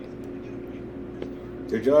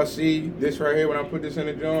 Did y'all see this right here when I put this in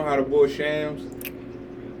the joint? How the boy Shams,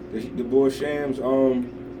 the boy Shams, I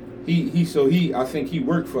think he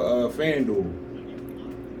worked for FanDuel,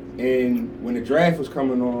 and when the draft was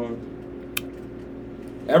coming on,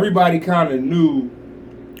 everybody kind of knew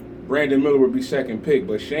Brandon Miller would be second pick,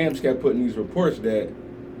 but Shams kept putting these reports that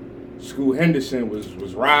Scoot Henderson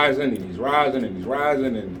was rising and he's rising and he's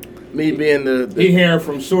rising and. Me being he hearing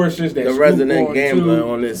from sources that the Scoot resident gambler too.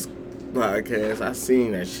 on this podcast, I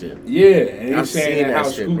seen that shit. Yeah, and he's saying that how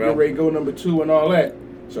Scoot get ready to go number 2 and all that.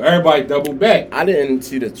 So everybody double back. I didn't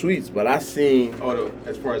see the tweets, but I seen.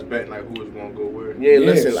 As far as betting, like who was gonna go where. Yeah,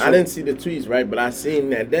 listen, I didn't see the tweets, right? But I seen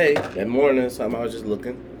that morning, something I was just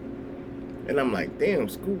looking, and I'm like, damn,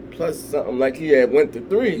 Scoot plus something like he had went to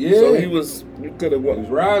 3. Yeah. So you could have won. He was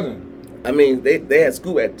rising. I mean, they had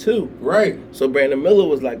Scoot at 2. Right. So Brandon Miller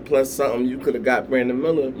was like plus something. You could have got Brandon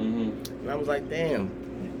Miller. Mm-hmm. And I was like, damn,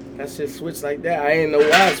 that shit switched like that. I ain't know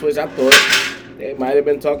why it switched. I thought they might have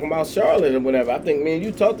been talking about Charlotte or whatever. I think me and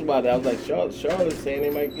you talked about it. I was like, Charlotte's saying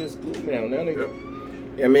they might get Scoot now. Now they go.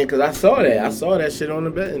 Yeah, I mean, because I saw that. I saw that shit on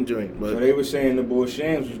the betting joint. But so they were saying the boy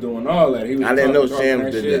Shams was doing all that. He was I didn't know talking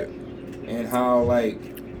Shams did shit, that. and how like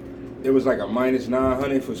it was like a minus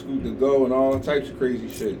 900 for Scoot to go and all types of crazy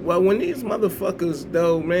shit. Well, when these motherfuckers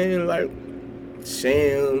though, man, like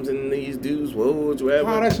Shams and these dudes, Woods, whatever.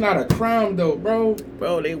 Oh, that's not a crime though, bro.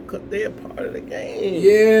 Bro, they're part of the game.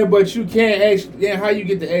 Yeah, but you can't actually. Yeah, how you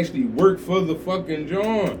get to actually work for the fucking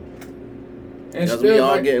joint? And Because still we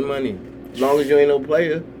all like, getting money. As long as you ain't no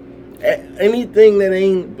player. Anything that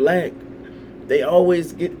ain't black, they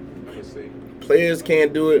always get. Players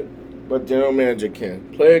can't do it, but general manager can.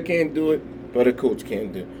 Player can't do it, but a coach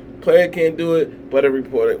can't do it. Player can't do it, but a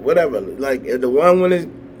reporter. Whatever. Like, if the one when is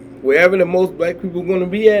wherever the most black people going to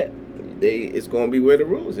be at, it's going to be where the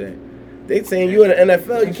rules at. They saying you in the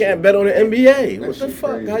NFL, you can't bet on the NBA. What the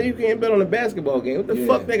fuck? Crazy. How you can't bet on a basketball game? What the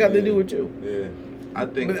fuck they got to do with you? Yeah. I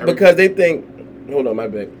think Because they think, hold on, my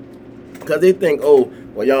bad. Because they think, oh,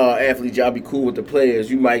 well, y'all athletes, y'all be cool with the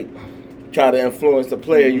players. You might try to influence the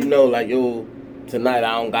player. You know, like, yo, tonight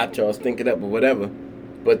I don't got y'all stinking up or whatever.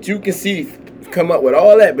 But you can come up with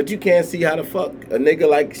all that, but you can't see how the fuck a nigga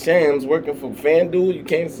like Shams working for FanDuel, you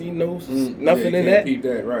can't see nothing in that. Keep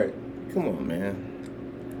that right. Come on,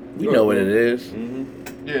 man. We know what it is.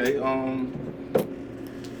 Mm-hmm. Yeah, they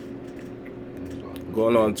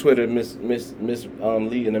Going on Twitter,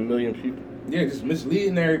 leading 1 million people. Yeah, just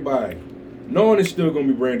misleading everybody. Knowing it's still gonna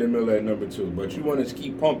be Brandon Miller at number 2, but you want to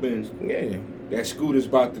keep pumping. Yeah. That Scooter's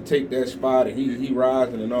about to take that spot, and he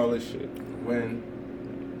rising and all this shit.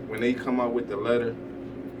 when they come out with the letter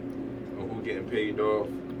of who getting paid off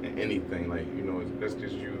and anything, like, you know, let's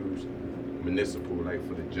just use municipal, like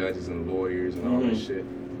for the judges and lawyers and all that shit.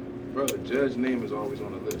 Bro, the judge name is always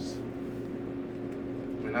on the list.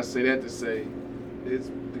 When I say that to say,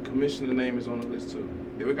 the commissioner name is on the list too.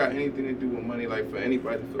 If it got anything to do with money, like for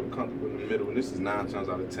anybody to feel comfortable in the middle, and this is 9 times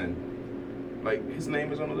out of 10, like his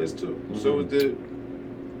name is on the list too. So is the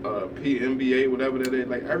PNBA, whatever that is.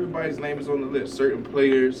 Like everybody's name is on the list. Certain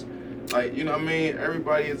players, like, you know what I mean.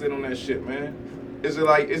 Everybody is in on that shit, man. It's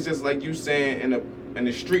just like you saying in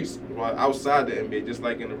the streets, well, outside the NBA, just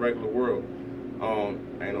like in the regular world.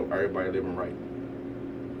 Ain't no everybody living right.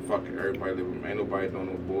 Fuck it, everybody living. Ain't nobody doing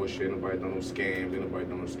no bullshit. Ain't nobody doing no scams. Ain't nobody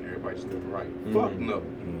doing no. Everybody just living right. Fuck no.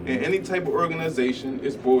 In any type of organization,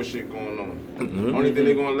 it's bullshit going on. Only thing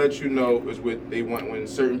they're gonna let you know is what they want when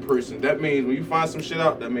certain person. That means when you find some shit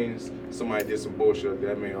out, that means somebody did some bullshit.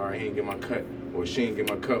 That means, all right, he ain't get my cut, or she ain't get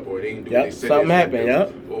my cut, or they ain't do what they said. Something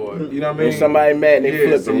happened, or you know what I mean. Or somebody mad and they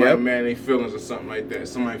flipping. Somebody mad and they feelings or something like that.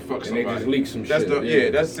 Somebody fuck somebody. And they just leak some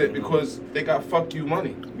shit. That's it. Because they got fuck you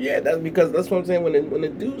money. Yeah, that's what I'm saying. When the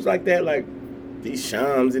dudes like that, like these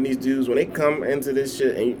Shams and these dudes, when they come into this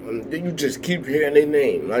shit and you just keep hearing their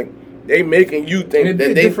name, like they making you think and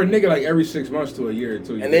that they different nigga like every 6 months to a year or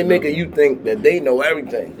 2 years. And they making you think that they know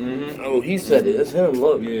everything. Oh, he said it. It's him.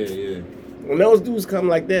 Look. Yeah. When those dudes come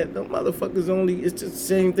like that, the motherfuckers only. It's just the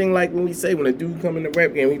same thing like when we say when a dude come in the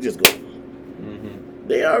rap game, he just go.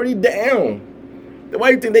 They already down. Why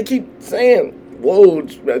you think they keep saying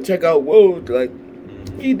Woj? Check out Woj. Like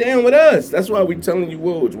He down with us. That's why we telling you,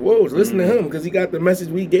 Woj, listen to him because he got the message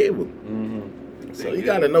we gave him. So you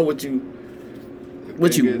gotta know what you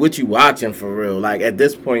watching for real. Like at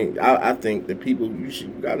this point, I think the people you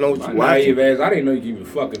gotta know what you watching. I didn't know you could even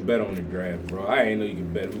fucking bet on the draft, bro. I ain't know you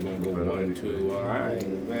could bet who's gonna go 1, 2. I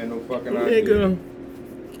ain't had no fucking idea.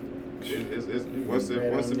 Once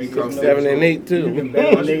it becomes 7 and 8 too.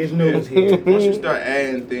 Once you start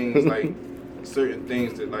adding things like certain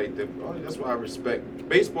things that like that's why I respect.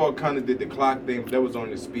 Baseball kind of did the clock thing, but that was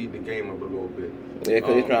only to speed the game up a little bit. Yeah,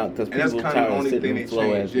 because that's kind of the only thing they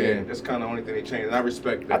changed. Yeah, that's kind of the only thing they changed, and I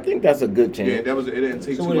respect that. I think that's a good change. Yeah, it didn't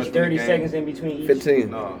take too much. So 30 seconds in between each?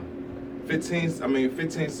 15. No, 15 seconds no.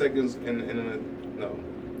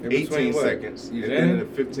 18 seconds, and then in the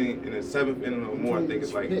 15, in the 7th inning or more, I think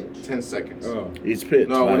it's like 10 seconds. Each pitch.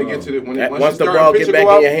 No, when it gets to once the ball get back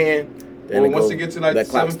in your hand, then once it gets to like the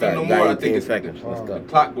 7th inning or more, I think seconds. The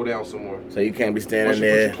clock go down some more. So you can't be standing once you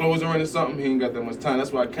there. Put your closer in or something, he ain't got that much time.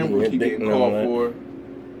 That's why Kimbrel keep getting called for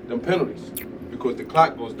them penalties. Because the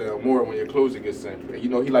clock goes down more when your closer gets in. And he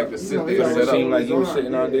like to sit there and set up. It seemed like you were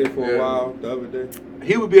sitting out there for a while the other day.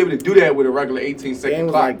 He would be able to do that with a regular 18-second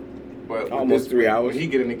clock. But almost 3 hours. When he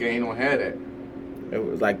get in the game, he don't have that. It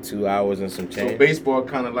was like 2 hours and some change. So baseball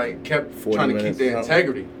kind of like kept trying to keep their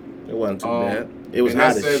integrity. It wasn't too bad. It was and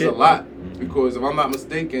hot that as says shit. a lot because if I'm not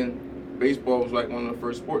mistaken, baseball was like one of the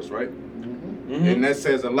first sports, right? And that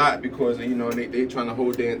says a lot because they trying to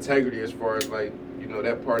hold their integrity as far as like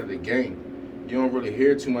that part of the game. You don't really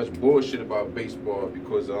hear too much bullshit about baseball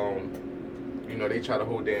because they try to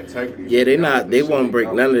hold their integrity. Yeah, they won't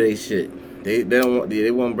break none of their shit.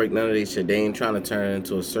 They won't break none of their shit. They ain't trying to turn it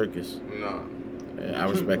into a circus. No. Yeah, I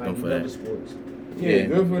respect them for that. Yeah,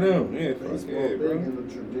 good for them. Yeah, bro.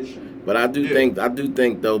 But I do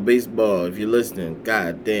think though, baseball, if you're listening,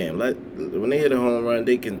 god damn, when they hit a home run,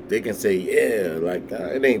 they can say, yeah, like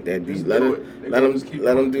it ain't that deep. Let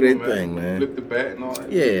them do their thing, man. Flip the bat and all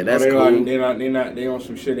that. Yeah, that's cool. They on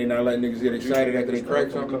some shit. They not letting niggas get excited after they crack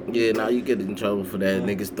something. Yeah, now you get in trouble for that.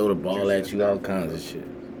 Niggas throw the ball at you, all kinds of shit.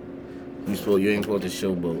 You ain't supposed to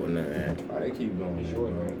showboat or nothing. They keep going,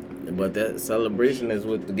 sure. But that celebration is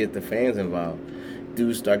what to get the fans involved.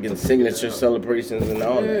 Dudes start getting signature celebrations and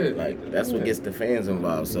all that. Like that's what gets the fans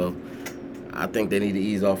involved. So I think they need to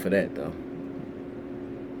ease off of that though.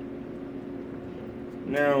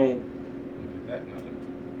 Now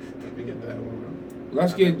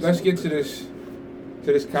let's get to this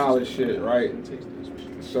college shit, right?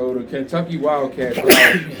 So the Kentucky Wildcats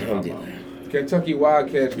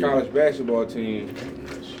college basketball team,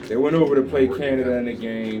 they went over to play Canada in the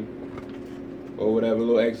game or whatever,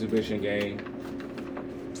 little exhibition game.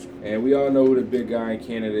 And we all know who the big guy in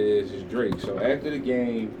Canada is Drake. So after the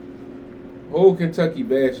game, whole Kentucky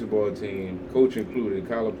basketball team, coach included,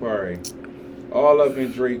 Calipari, all up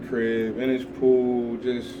in Drake crib, in his pool,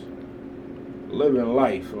 just living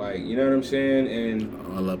life. Like, you know what I'm saying? And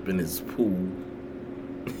all up in his pool.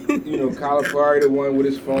 Calipari, the one with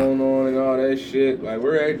his phone on and all that shit. Like,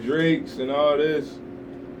 we're at Drake's and all this.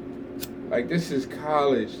 Like, this is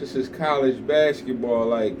college. This is college basketball.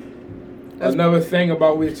 Like, another thing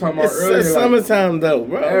about what we were talking about earlier. It's summertime though,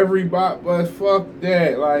 bro. Everybody, but fuck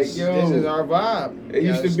that. Like, this is our vibe. It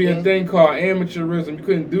used to be a thing called amateurism. You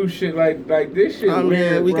couldn't do shit like this shit.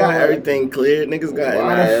 Weird, we got everything cleared. Niggas got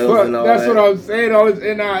NILs and all That's that. what I'm saying. All this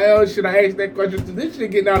NIL shit. I asked that question. This shit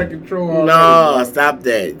getting out of control already. No, stop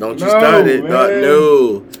that. Don't you start it.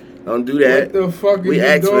 No, don't do that. What the fuck are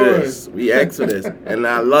you doing? We asked for this. And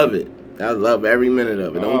I love it. I love every minute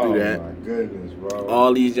of it. Don't do that. Oh my goodness, bro.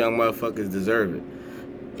 All these young motherfuckers deserve it.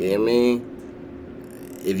 You know what I mean?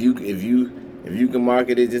 If you can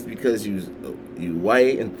market it just because you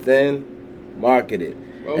white and thin, market it.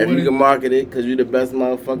 If you can market it because you're the best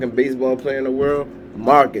motherfucking baseball player in the world,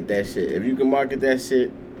 market that shit. If you can market that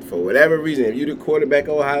shit for whatever reason, if you the quarterback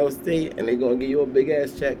of Ohio State and they gonna give you a big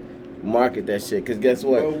ass check, market that shit. Cause guess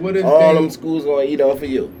what? All them schools gonna eat off of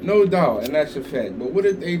you. No doubt, and that's a fact. But what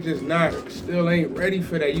if they just still ain't ready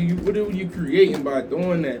for that? What are you creating by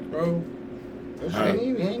doing that, bro?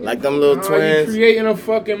 Like them little twins. You creating a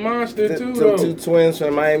fucking monster too, though. Two twins from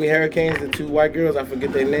the Miami Hurricanes, the two white girls, I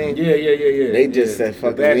forget their name. Yeah. They just said,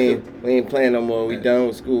 fuck it, we ain't playing no more. We done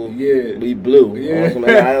with school. Yeah. We blue. Yeah.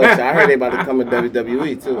 I heard they about to come to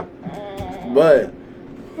WWE too. But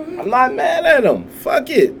I'm not mad at them. Fuck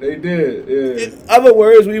it. They did, yeah. In other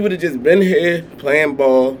words, we would have just been here playing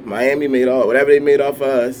ball. Miami made whatever they made off of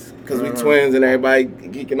us because we twins and everybody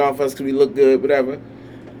geeking off us because we look good, whatever.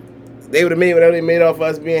 They would have made whatever they made off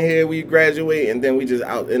us being here. We graduate and then we just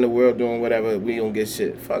out in the world doing whatever. We don't get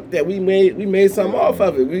shit. Fuck that. We made something off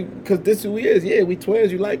of it. Because this is who we is. Yeah, we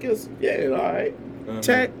twins. You like us? Yeah, all right.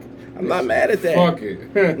 Check. I'm not mad at that. Fuck it.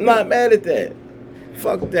 I'm not mad at that.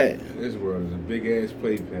 Fuck that. This world is a big ass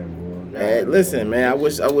playpen, boy. Man, listen, man. I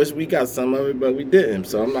wish we got some of it, but we didn't.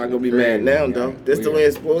 So I'm not gonna be mad now, though. This the way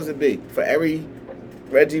it's supposed to be. For every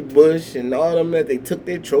Reggie Bush and all them that they took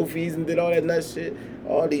their trophies and did all that nut shit,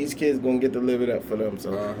 all these kids gonna get to live it up for them.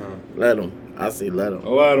 So let them. I say let them.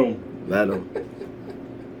 Let them. Let them.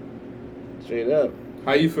 Straight up.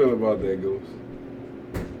 How you feel about that, Ghost?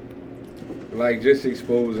 Like just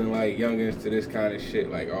exposing like youngins to this kind of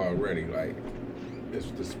shit, like already, like It's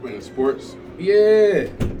in the sports. yeah.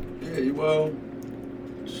 Yeah, well,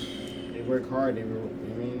 They work hard. They, you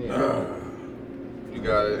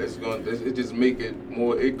got it. It just make it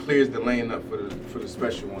more. It clears the lane up for the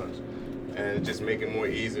special ones, and it just make it more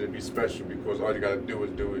easy to be special because all you gotta do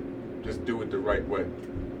is do it. Just do it the right way,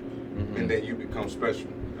 and then you become special.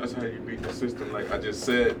 That's how you beat the system. Like I just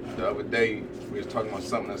said the other day, we was talking about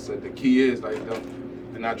something. I said the key is like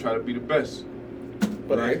do not try to be the best.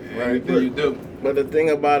 But Right. Anything you do. But the thing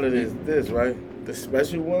about it is this, right? The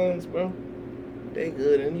special ones, bro, they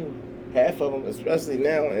good anyway. Half of them, especially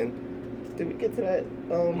now. And did we get to that?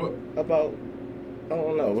 About I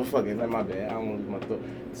don't know. But fuck it, not my bad. I don't lose my thought.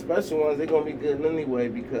 Special ones, they gonna be good anyway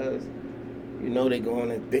because you know they're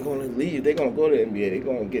gonna leave. They're gonna go to the NBA. They're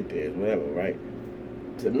gonna get there, whatever, right?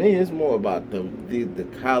 To me, it's more about the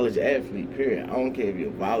college athlete. Period. I don't care if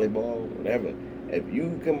you're volleyball, whatever. If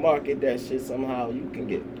you can market that shit somehow, you can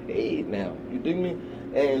get paid now. You dig me?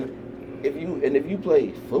 And if you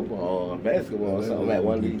play football or basketball or something at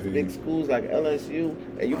one of these big schools like LSU,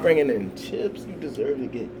 and you bringing in chips, you deserve to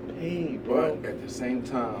get paid, bro. But at the same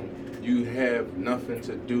time, you have nothing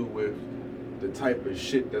to do with the type of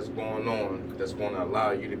shit that's going on that's going to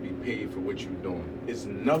allow you to be paid for what you're doing. It's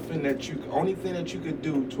nothing only thing that you could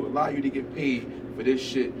do to allow you to get paid for this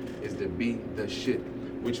shit is to be the shit.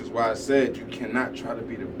 Which is why I said you cannot try to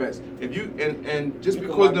be the best. If you and just You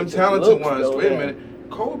because them talented ones, though, wait a yeah. minute,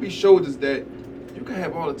 Kobe showed us that you can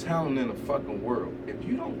have all the talent in the fucking world. If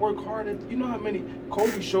you don't work hard you know how many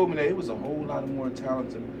Kobe showed me that it was a whole lot of more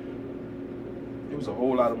talented. It was a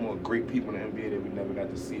whole lot of more great people in the NBA that we never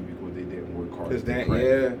got to see because they didn't work hard. Cause that,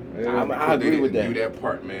 I agree with that. Do that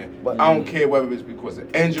part, man. But I don't care whether it's because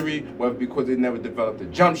of injury, whether because they never developed a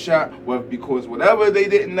jump shot, whether because whatever they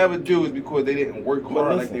didn't never do is because they didn't work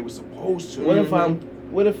hard like they were supposed to. What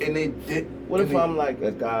if I'm like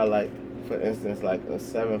a guy like, for instance, like a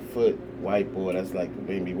 7-foot white boy that's like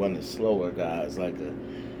maybe one of the slower guys, like a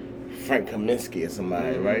Frank Kaminsky or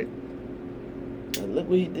somebody, right? And look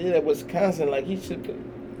what he did at Wisconsin. Like he should.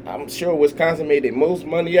 I'm sure Wisconsin made the most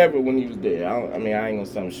money ever when he was there. I ain't gonna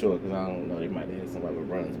say I'm sure because I don't know. They might have had some other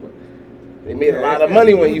runs, but they made a lot of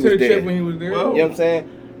money when he was there. When he was there. Well, You know what I'm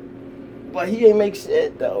saying? But he ain't make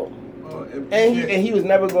shit though. And he was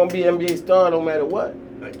never gonna be an NBA star no matter what.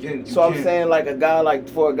 Again, So I'm saying like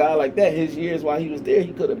for a guy like that, his years while he was there,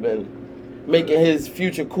 he could have been making his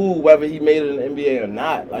future cool whether he made it in the NBA or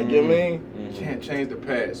not. Like you know what I mean? you can't change the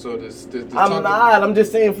past. So I'm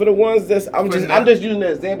just saying for the ones I'm just using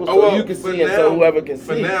the example so you can see and so whoever can see.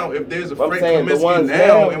 For now, if there's a But I'm Frank saying the Kaminsky ones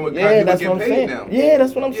now, and we're that's getting what I'm paid saying. now. Yeah,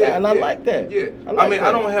 that's what I'm saying, and I like that. Yeah, I like that.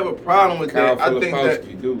 I don't have a problem with Kyle that. I think that,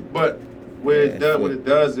 Filipowski, dude. but what it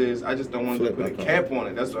does is I just don't want to Flip put a my cap on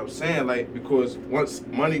it. That's what I'm saying. Like because once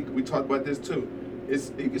money, we talked about this too.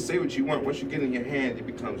 You can say what you want. Once you get in your hand, it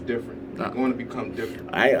becomes different. It's going to become different.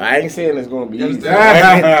 I ain't saying it's gonna be You easy.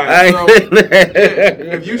 understand? So,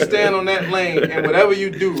 if you stand on that lane and whatever you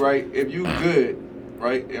do, right? If you good,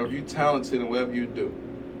 right? If you talented in whatever you do,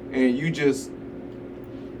 and you just,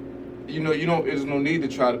 there's no need to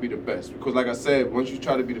try to be the best because, like I said, once you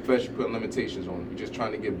try to be the best, you put limitations on it. You're just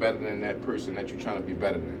trying to get better than that person that you're trying to be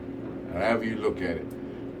better than. However you look at it,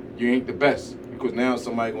 you ain't the best because now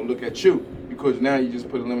somebody gonna look at you. Because now you just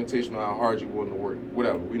put a limitation on how hard you want to work.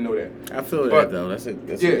 Whatever, we know that. I feel But- that though. That's a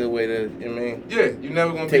good way to. Yeah, you're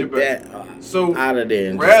never gonna Take be the best. that So out of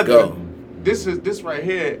there and rather, just go. this right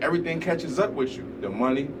here, everything catches up with you. The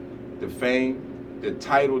money, the fame, the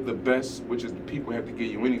title, the best, which is the people have to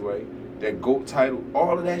give you anyway. That GOAT title,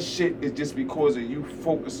 all of that shit is just because of you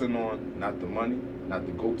focusing on not the money, not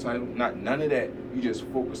the GOAT title, not none of that. You just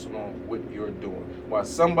focusing on what you're doing. While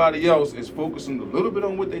somebody else is focusing a little bit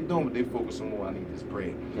on what they're doing, but they focusing more, I need this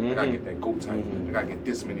bread. I gotta get that GOAT title. I gotta get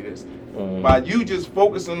this many this. By you just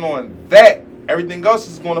focusing on that, everything else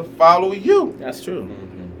is gonna follow you. That's true.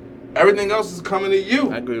 Everything else is coming to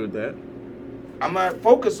you. I agree with that. I'm not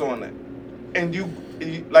focused on that. And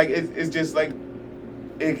it's just like,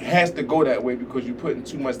 it has to go that way because you're putting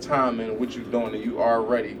too much time in what you're doing and you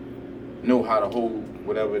already know how to hold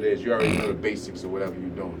whatever it is. You already know the basics of whatever you're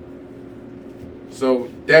doing. So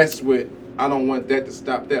that's what I don't want that to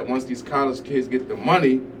stop that. Once these college kids get the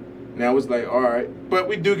money, now it's like, all right. But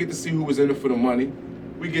we do get to see who was in it for the money.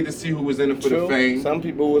 We get to see who was in it for the fame. Some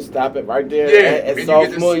people will stop it right there at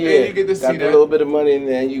sophomore year. You get to see got that. a little bit of money and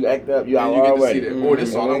then you act up. You out already. Or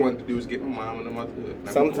this all I wanted to do is get my mom in the mother.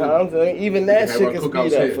 Sometimes even that shit can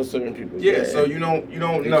speed up for certain people. Yeah, so you don't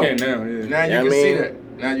know. You can now, yeah. Now you can see that.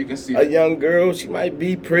 Now you can see that. A young girl, she might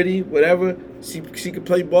be pretty, whatever. She could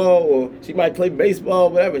play ball or she might play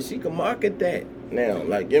baseball, whatever. She can market that now.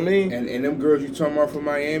 Like, you know what I mean? And them girls you talking about from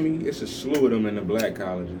Miami, it's a slew of them in the black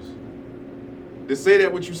colleges. To say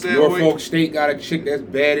that what you said, Norfolk State got a chick that's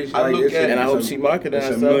badish. I look at, and I hope she marketed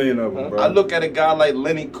herself. It's a million of them, bro. I look at a guy like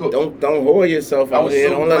Lenny Cook. Don't whore yourself out there.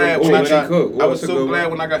 Don't let him I was so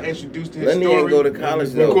glad when I got introduced to his story. Lenny didn't go to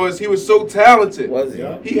college though. Because he was so talented. Was he?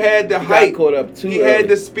 He had the height. Caught up too he had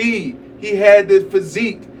the speed. He had the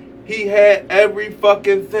physique. He had every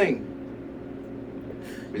fucking thing.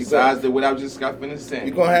 Besides what I just got finished saying.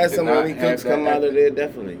 You're gonna have some Lenny Cooks come out of there,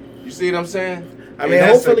 definitely. You see what I'm saying? I mean,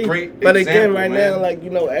 hopefully, but again, right now, like,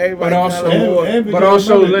 you know, everybody. But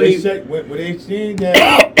also, Lenny. When they seen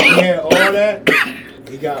that he had all that,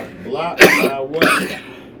 he got blocked by what?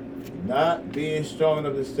 Not being strong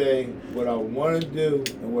enough to say what I want to do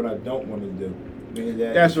and what I don't want to do. Meaning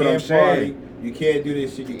that that's what I'm saying. You can't do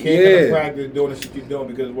this shit. You can't get a practice doing the shit you're doing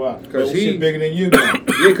because why? Because he's bigger than you.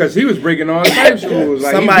 Yeah, because he was breaking all types of rules.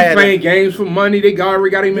 Like, he was playing games for money. They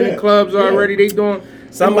already got him in the clubs already. They doing.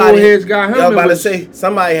 Somebody got him. I was about to say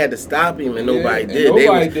somebody had to stop him, and nobody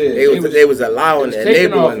did. They was allowing it,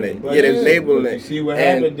 enabling it. Yeah, they enabling it. See what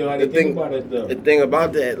happened though? The thing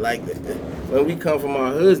about that, like, when we come from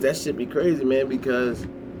our hoods, that shit be crazy, man. Because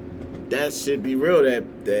that shit be real. That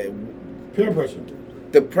peer pressure.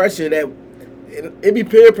 The pressure that it be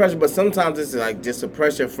peer pressure, but sometimes it's like just a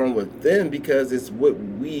pressure from within because it's what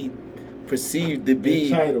we perceived to be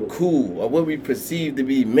cool or what we perceived to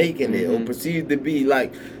be making it or perceived to be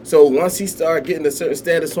like. So once he started getting a certain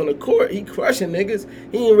status on the court, he crushing niggas.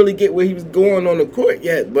 He didn't really get where he was going on the court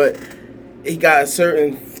yet, but he got a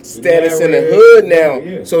certain status in the hood now.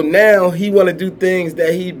 Yeah. So now he want to do things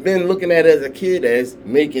that he been looking at as a kid as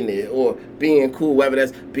making it or being cool, whether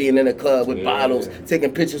that's being in a club with bottles,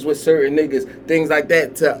 taking pictures with certain niggas, things like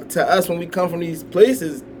that. To us, when we come from these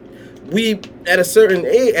places, we at a certain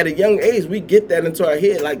age, at a young age, we get that into our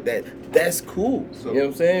head like that. That's cool. So, you know what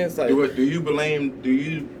I'm saying? It's like, do you blame?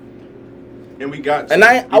 And we got to. And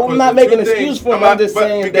I'm not making an excuse for him. I'm just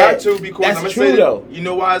saying we got to because that's I'm gonna true say though. You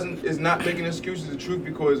know why it's not making excuses the truth?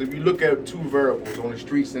 Because if you look at two variables on the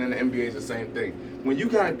streets and in the NBA, it's the same thing. When you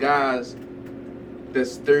got guys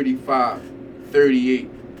that's 35,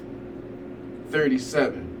 38,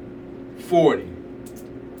 37, 40,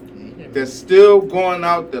 that's still going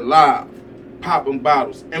out there live, popping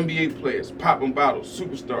bottles, NBA players, popping bottles,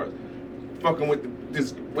 superstars, fucking with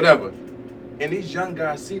this whatever. And these young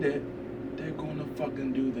guys see that, they're gonna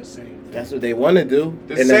fucking do the same thing. That's what they want to do.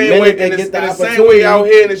 The same way, the same way out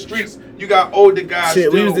here in the streets, you got older guys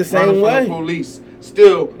still we was the same way. From the police,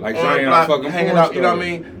 still like on block, hanging out. You know what I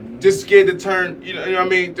mean? Just scared to turn. You know what I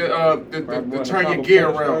mean? To turn your gear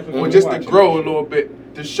around, or just to grow a little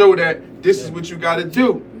bit, to show that this is what you got to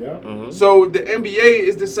do. Yeah. So the NBA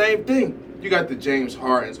is the same thing. You got the James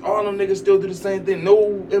Hardens. All them niggas still do the same thing.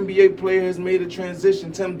 No NBA player has made a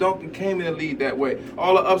transition. Tim Duncan came in the league that way.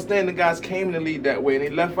 All the upstanding guys came in the league that way, and they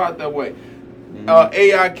left out that way.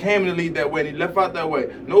 AI came in the league that way, and he left out that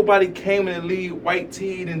way. Nobody came in the league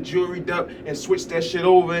white-teed and jewelry up and switched that shit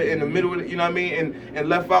over in the middle of it, you know what I mean, and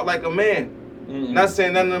left out like a man. Not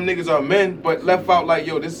saying none of them niggas are men, but left out like,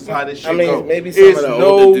 yo, this is how this shit go. Maybe some It's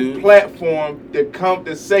no platform that come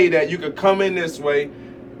to say that you could come in this way,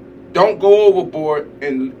 don't go overboard,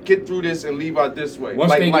 and get through this and leave out this way.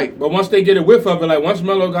 But once they get a whiff of it, like once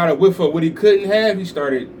Melo got a whiff of what he couldn't have, he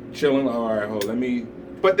started chilling. All right, let me.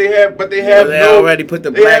 But they have no. Already put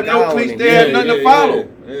the they black have no cleats. They have nothing to follow.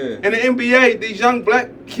 In the NBA, these young black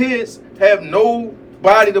kids have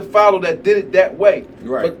nobody to follow that did it that way.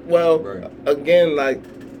 Right. But, again, like,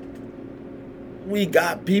 we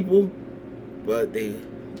got people, but they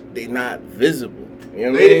not visible. You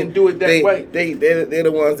know what they didn't do it that way. They're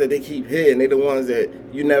the ones that they keep hitting. They're the ones that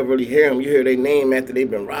you never really hear them. You hear their name after they've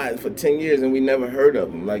been riding for 10 years and we never heard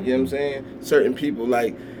of them. Like, you know what I'm saying? Certain people,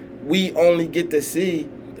 like, we only get to see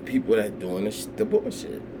the people that doing the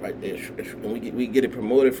bullshit right there. And we get it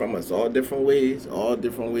promoted from us all different ways.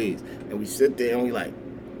 And we sit there and we like,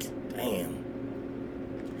 damn,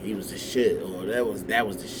 he was the shit, or that was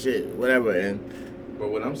the shit, whatever. And but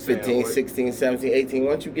what I'm saying, 15, 16, 17, 18,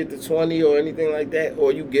 once you get to 20 or anything like that,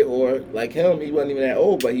 or like him, he wasn't even that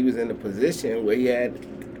old, but he was in a position where he had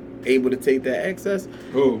able to take that access.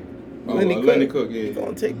 Who? Lenny Cook, yeah. You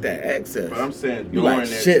gonna take that access. But I'm saying You during like,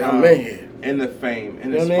 that shit, time, I'm in here. in the fame,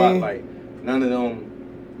 in the You know what I mean? spotlight, none of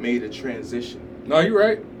them made a transition. No, you're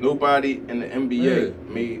right. Nobody in the NBA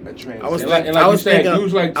made a transition. I was And like thinking, I was thinking,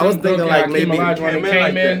 dudes like I was Tim thinking Duncan, like Hakeem maybe, Olajuwon, they came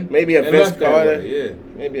came in in, maybe a and Vince left that Carter. way, yeah.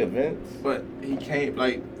 Maybe a Vince. But he came,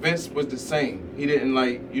 like, Vince was the same. He didn't,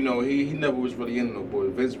 like, you know, he never was really into no boy.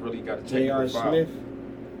 Vince really got to take J.R. the foul. Smith.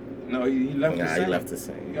 No, he left the Nah, same. he left the He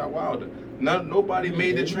same. got wilder. Nobody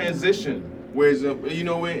made the transition. Whereas, you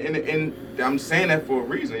know, and I'm saying that for a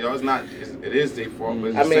reason, y'all. It's not, it is their fault, but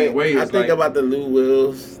it's I the mean, same way. I It's think like, about the Lou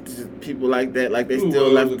Wills, people like that, like they Lou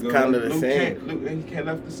still Wills left is a good kind of one. the Luke same. can't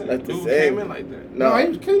left the same. Left the Luke same. came in like that. No,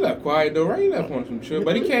 he left quiet though, right? He left on some chill,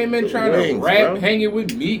 but he came in trying Wings, to rap, bro. hanging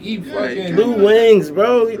with Meek. He fucking Lou Wings,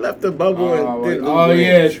 bro. He left the bubble and did Lou Wings.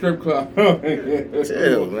 yeah, strip club.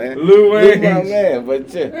 Chill, man. Lou Lou Wings. my man, but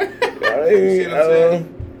chill. See what I'm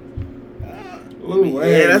saying?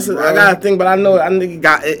 Yeah, that's. I gotta think, but I know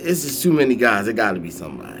it's just too many guys. It gotta be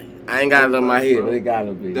somebody. I ain't got it on my head, but it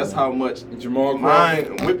gotta be. That's how much Jamal Crawford.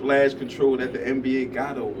 mind whiplash control that the NBA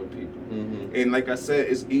got over people. Mm-hmm. And like I said,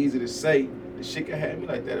 it's easy to say the shit could have me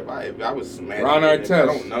like that if I was mad. Ron at it. I Artest.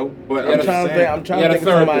 don't know, but I'm I'm trying just to saying, think. I'm trying He to had a think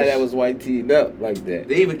of somebody therapist. that was white teed up like that.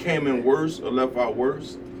 they either came in worse or left out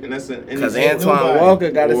worse, and that's an Because innocent- Antoine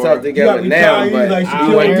Walker got himself Or- together He now, got but retired, he like, went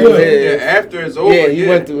Shaquille through O'Neal. his. Yeah, after it's over, Yeah, he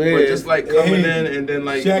went through But his. just like coming Yeah, in and then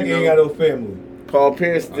like Shaq you ain't know, got no family. Paul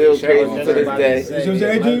Pierce still Shaq crazy on to this day. You see what I'm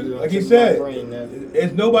saying, G? Like he said,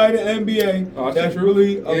 it's nobody in the NBA Oh, that's true.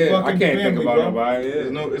 really a Yeah, I fucking can't family, think about bro. nobody. Yeah.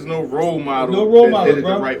 there's no role model. no role that model, did it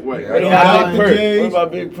bro. the right way. What What about about Dr. Big Perk? J's? What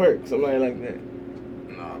about Big Perk? Somebody like that.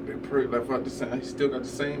 Nah, Big Perk left out the same. He still got the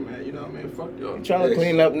same man. You know what I mean? Fuck y'all. You trying to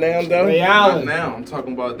clean up now, though? Ray Not Allen. now. I'm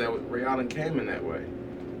talking about that. Ray Allen came in that way.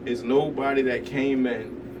 It's nobody that came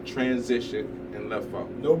in, transitioned, and left out.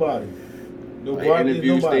 Nobody. Like, Nobody.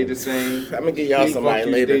 interviews Nobody. stayed the same. I'm gonna get y'all Steve somebody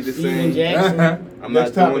Funky later. stayed the Steven same. Jackson. I'm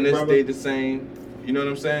Next not topic, doing this. brother. Stayed the same. You know what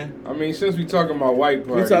I'm saying? I mean, since we talking about white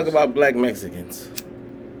We parties, talk about black Mexicans.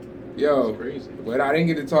 yo, It's crazy. but I didn't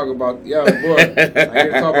get to talk about boy. I didn't get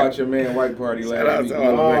to talk about your man white party Shout out last to week.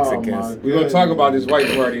 all the Oh, Mexicans. my We're gonna talk about this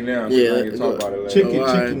white party now. So Yeah, I can talk about it later. Chicken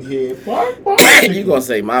Alright. head. Bark, bark. You gonna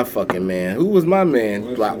say my fucking man? Who was my man?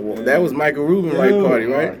 What's Like, your man? that was Michael Rubin right Yo, party,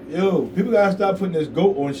 right? Yo, people gotta stop putting this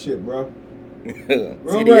goat on shit, bro. Real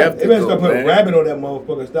CDF rap. They to better go, stop putting man. rabbit on that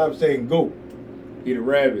motherfucker. Stop saying goat. Eat a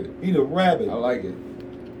rabbit. He's a rabbit. I like it.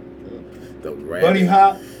 The rat. Buddy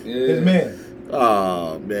Hop, Yeah. his man.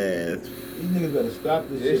 Oh man. These niggas better stop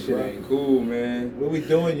this, This shit, shit bro. ain't cool, man. What we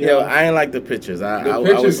doing, Yo, yo? I ain't like the pictures. I The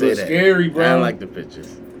would pictures say were that. scary, bro. I didn't like the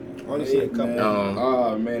pictures. Only see a couple.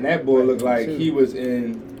 Oh man, that boy looked like he was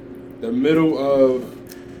in the middle of.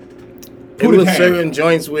 It was Pootie certain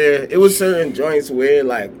joints where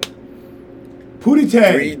like Pootie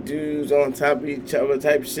three Tang. dudes on top of each other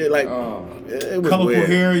type shit. Like it was Colorful weird.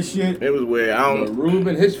 hair and shit. It was weird. I But don't.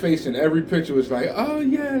 Ruben, his face in every picture was like, oh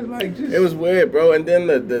yeah, like just. It was weird, bro. And then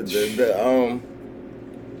the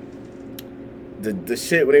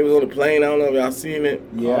shit when they was on the plane. I don't know if y'all seen it.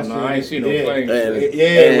 Yeah, Oh, no, I ain't seen no Yeah. plane. And- Yeah,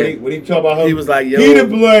 and when he talk about her, he was like, yo, he to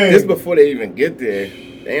blame. this before they even get there.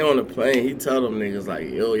 They on the plane. He tell them niggas like,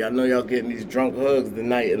 yo, y'all know y'all getting these drunk hugs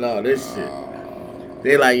tonight and all this shit.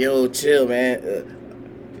 They like, yo, chill, man.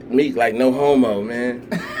 Meek like, no homo, man.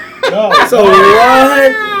 No, So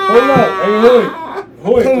what? hold up, hey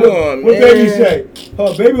Hood. Come on, what man. baby say?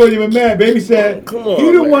 Oh, baby wasn't even mad. Baby said, Come on,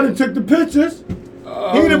 he the man. one that took the pictures.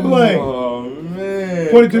 He to blame. Oh man.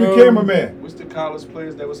 Pointed to the bro. cameraman. What's the college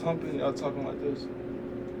players that was humping? Y'all talking about this?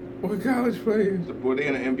 What college players? The boy they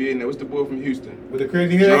in the NBA now. What's the boy from Houston? With the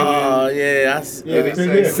crazy hair. Oh, yeah. Yeah, they crazy said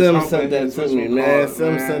hair. Sim humping sent that his to me, whistle man. card,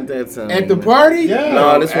 Sim man. sent that to me. At the man. party? Yeah.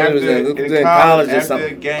 No, this one was in college or after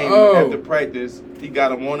something. a game, Oh. after practice, he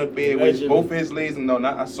got him on the bed with Allegedly. both his legs. No,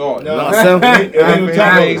 not I saw it. No, No, Sim. It Both was his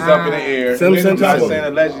top legs of up in the air. Sim It sent was that I'm top to of me. saying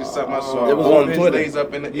allegedly something I saw. It was Both on his Twitter. legs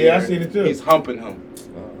up in the Yeah, I air. seen it too. He's humping him.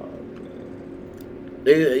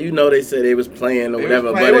 You know they said they was playing or It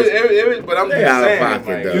whatever, was but playing- it's, it was, but I'm They just out of saying. pocket,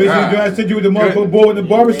 like, though. You see, I said you with the motherfucker boy in the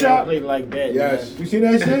barbershop. Play like that. Yes. You see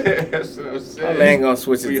that shit? That's what I'm I saying. ain't gonna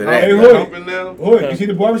switch it We to Hey, that. Hood. humping now. Boy, you see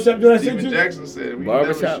the barbershop that I sent Steven you Jackson said we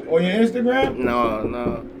Barbershop? never on your Instagram?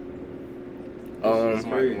 No.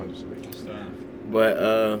 Somebody Um, went to sleep.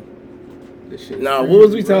 but This shit nah, crazy, what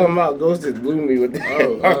was we bro. talking about? Ghost just blew me with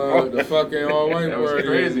that. The fucking all white That was party.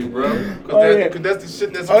 crazy, bro. Oh, yeah. Cause that's the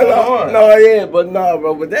shit that's Oh, going no, on. no, yeah, but nah,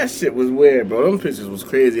 bro, but that shit was weird, bro. Them pictures was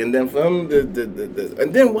crazy, and then from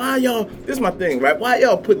and then why y'all? This is my thing, right? Why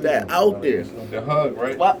y'all put that out there? The hug,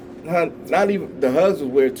 right? Why? Not even the hugs was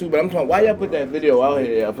weird too, but I'm talking. Why y'all put that video out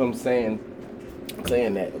here of him saying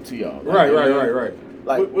that to y'all? Right.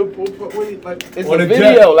 Like, what it's on a a video,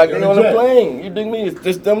 jet. like On on a a jet. plane. You dig me? It's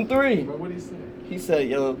just them three. What did he say? He said,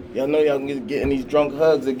 y'all know y'all can get in these drunk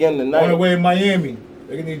hugs again On the tonight. way in Miami.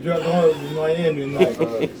 They're getting these drunk hugs in Miami tonight.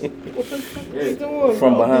 What the fuck is doing?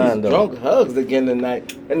 From bro? behind, These though. drunk hugs again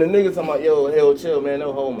tonight. And the niggas talking about, yo, hell chill, man,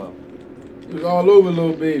 no homo. He was all over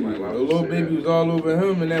Lil Baby. Why would you Lil say Baby that? was all over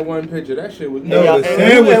him in that one picture. That shit was No, nuts. the And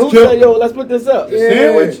sandwich who killed said, me. yo, let's put this up? The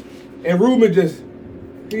sandwich. And Ruben just,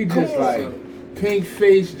 he Come just on, like son. pink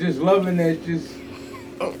face, just loving that. Just,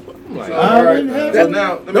 I'm like, So, I all right, wouldn't have so it.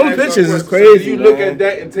 now, let me Them ask you a pictures is question. crazy, So do you look man. at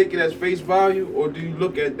that and take it as face value, or do you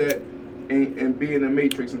look at that and be in the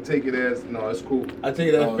matrix and take it as, no, it's cool? I take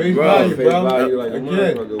it as oh, face bro, value, face bro. value like a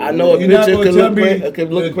Again, motherfucker. I know a You're not picture gonna could tell look, me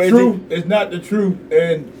could look the crazy. truth is not the truth,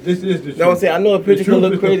 and this is the truth. You know what I'm saying? I know a The picture truth could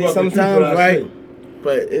look is the crazy fucking truth, sometimes, what I right? say.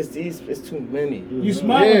 But it's too many. You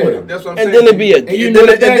smiling Yeah. with it. That's what I'm And saying. then it be a And you and know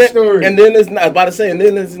then the backstory. and then it's not about to say, and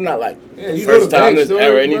then it's not like Yeah, you know first the time this backstory,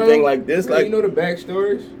 era, anything bro. like this. Yeah, Like, you know the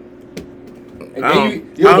backstories. And I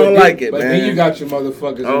then don't- I don't but like it, but man. then you got your motherfuckers. I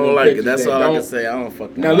in don't them like it. pictures That's that all I can don't- say. I don't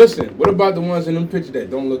fucking. Now like listen, what about the ones in them pictures that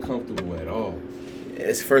don't look comfortable at all? it.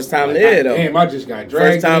 It's first time Like, there though. Damn, I just got dragged.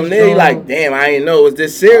 First time in there, you strong. like, damn, I ain't know it was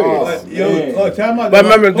this serious. Oh, But, man. time out. But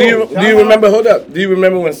remember, do you time out. remember? Hold up. Do you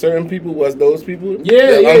remember when certain people was those people? Yeah,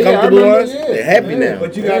 The yeah, uncomfortable I remember, ones. yeah. They're happy Yeah. now.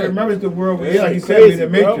 But you gotta remember it's the world we Yeah, in. Like you it's said, we in crazy, the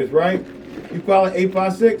bro. matrix, right? You calling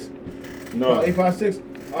 856? No. 856.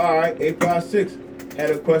 All right, 856 had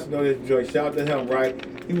a question on this joint. Shout out to him, right?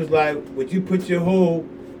 He was like, would you put your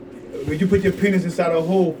penis inside a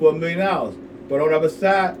hole for $1 million? But on the other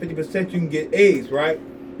side, 50% you can get AIDS, right?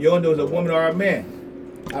 You don't know if it's a woman or a man.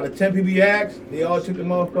 Out of 10 people you asked, they all took the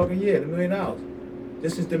motherfucking the $1 million.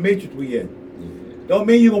 This is the matrix we in. Don't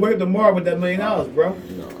mean you gonna wake up tomorrow with that $1 million, bro.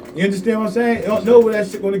 No. You understand what I'm saying? You don't know where that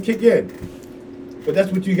shit gonna kick in. But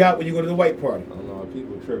that's what you got when you go to the white party. I don't know.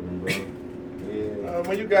 People tripping, bro. Yeah.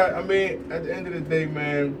 When you got, I mean, at the end of the day,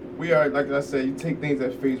 man, we are, like I said, you take things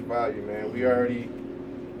at face value, man. We already,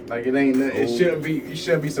 like, it ain't, it shouldn't be, you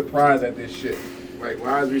shouldn't be surprised at this shit. Like,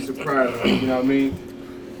 why is we surprised? Like, you know what I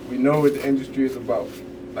mean? We know what the industry is about.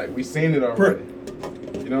 Like, we seen it already.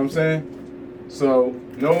 You know what I'm saying? So,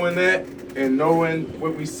 knowing that and knowing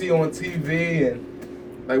what we see on TV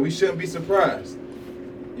and, like, we shouldn't be surprised.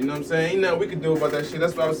 You know what I'm saying? Ain't nothing we can do about that shit.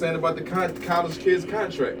 That's what I was saying about the college kids'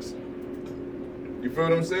 contracts. You feel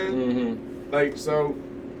what I'm saying? Mm-hmm. Like, so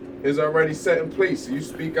it's already set in place. You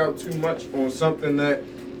speak out too much on something that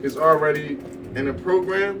is already in a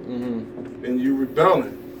program, Mm-hmm. and you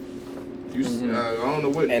rebelling. You, I don't know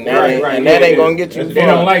what. And that ain't, Right, and that yeah, ain't yeah. gonna get you They far.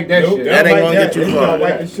 don't like that Nope, shit. That ain't gonna get you They far. gotta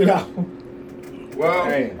wipe this shit out. Well,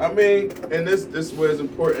 Dang. I mean, and this where it's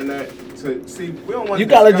important that to see. We don't want. You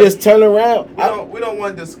gotta just turn around. We don't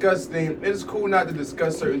want to discuss things. It's cool not to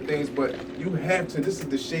discuss certain things, but you have to. This is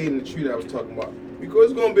the shade in the tree that I was talking about.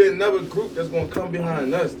 Because it's going to be another group that's going to come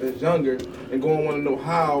behind us that's younger and going to want to know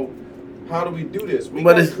how do we do this? We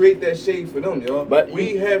But got to it's- create that shade for them, y'all. But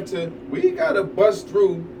we got to bust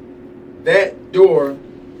through that door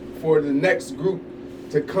for the next group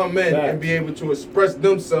to come in and be able to express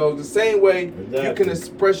themselves the same way you can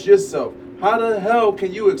express yourself. How the hell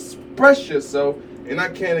can you express yourself and I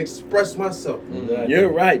can't express myself? You're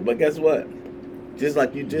right, but guess what? Just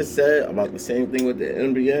like you just said about the same thing with the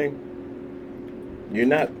NBA, you're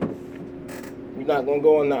not gonna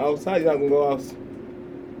go on the outside. You're not gonna go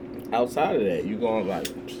outside of that. You're going like,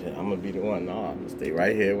 shit, I'm gonna be the one. No, I'm gonna stay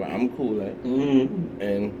right here where I'm cool at. Mm-hmm.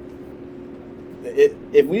 And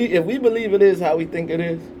if we believe it is how we think it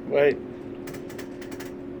is, right?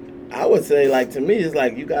 I would say, like, to me, it's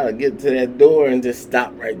like you gotta get to that door and just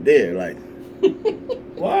stop right there, like.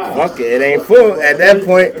 Wow. Fuck it, it ain't full. At that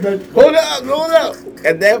point, hold up.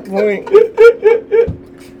 At that point,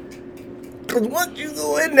 cause once you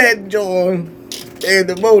go in that joint,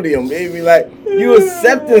 pandemonium, baby, like you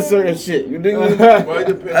accepting certain shit. You dig me? Well, it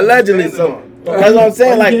depends Allegedly, on so it. that's what I'm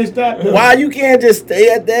saying. Why you Like, can't stop? why you can't just stay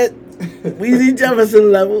at that Weezy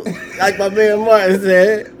Jefferson level, like my man Martin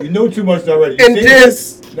said, You know too much already. You and see?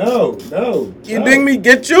 just No. you no. dig me?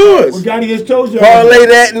 Get yours. What Gotti just told you. Parlay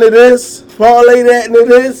that into this. Parlay that into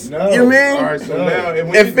this. No. You mean? All right, so No. now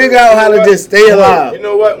when And you figure do- out you how know to what? just stay alive. You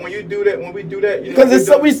know what? When we do that, you know, Because it's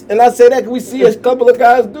so and I say that because we see a couple of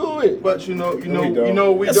guys do it. But we Yes, we don't. did. We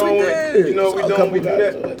don't. We Saw a don't. couple We do guys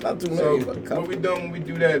that. do it. Not too So many, but a couple. what we done when we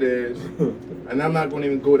do that is, and I'm not going to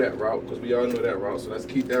even go that route because we all know that route. So let's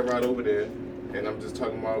keep that route over there. And I'm just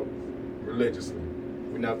talking about religiously.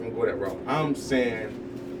 We're not going to go that route. I'm saying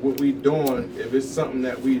what we doing, if it's something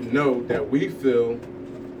that we know that we feel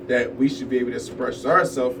that we should be able to express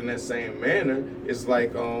ourselves in that same manner, it's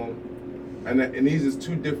like And these is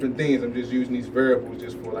two different things. I'm just using these variables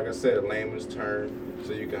just for, like I said, a layman's term,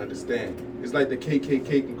 so you can understand. It's like the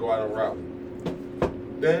KKK can go out and rally.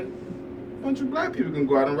 Then a bunch of black people can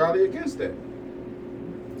go out and rally against that.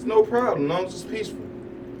 It's no problem, as long as it's peaceful.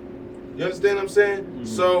 You understand what I'm saying? Mm-hmm.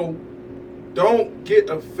 So don't get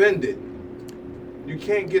offended. You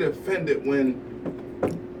can't get offended when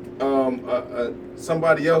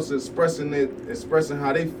somebody else is expressing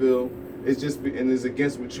how they feel. It's just and it's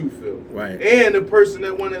against what you feel. Right. And the person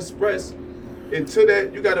that want to express into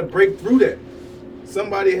that, you got to break through that.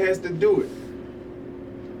 Somebody has to do it.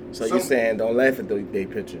 So you're saying don't laugh at their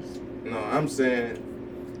pictures? No, I'm saying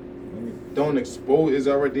don't expose. It's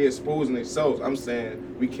already exposing themselves. I'm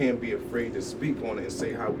saying we can't be afraid to speak on it and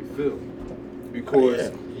say how we feel,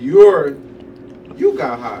 because you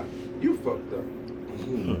got high, you fucked up.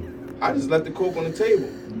 Mm-hmm. I just left the coke on the table.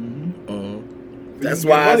 Mm-hmm. Mm-hmm. That's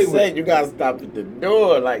why I said you gotta stop at the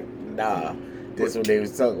door. Like, nah, that's what they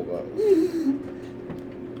was talking about.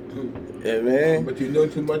 Yeah, man. But you know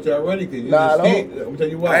too much already, cause you I don't. I'm tell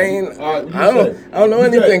you what. I don't know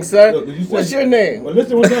anything, sir. Look, what's your name? Well,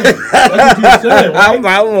 listen, what's that? That's what you said, right?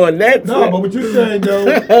 I'm on that. No, but what you're saying, though,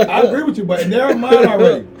 I agree with you. But in their mind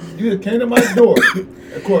already, you just came to my door.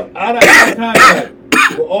 Of course, out of contact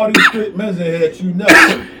with all these street men in here that you know.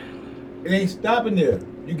 It ain't stopping there.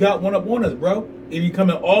 You got one up on us, bro. If you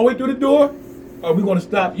coming all the way through the door, are we gonna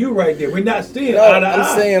stop you right there? We're not seeing eye to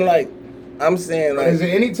eye. I'm saying like, is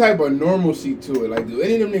there any type of normalcy to it? Like, do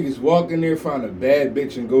any of them niggas walk in there, find a bad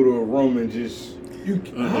bitch, and go to a room and just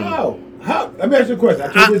how? Let me ask you a question.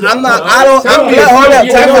 Hold up.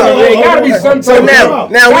 There gotta be some type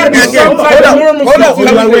now we got hold up. We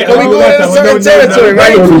go into certain territory,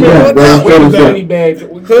 right?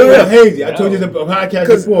 Hazy. I told you the podcast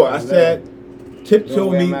before. I said,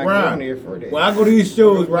 tiptoe me round. When I go to these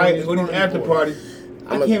shows, right, and go to these after parties,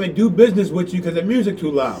 I can't even do business with you because the music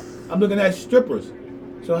too loud. I'm looking at strippers.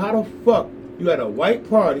 So how the fuck you at a white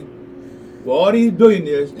party with all these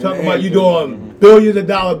billionaires talking about you doing billions of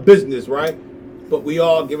dollar business, right? But we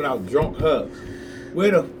all giving out drunk hugs.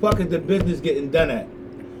 Where the fuck is the business getting done at?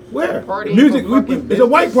 Where? Party music, it's a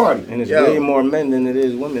white party. And it's way more men than it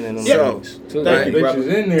is women in them shows. Thank you, brother.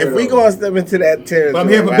 If we gonna step into that territory, but I'm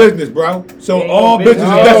here for business, bro. So all business is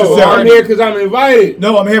necessary. I'm here because I'm invited.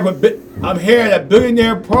 No, I'm here I'm here at a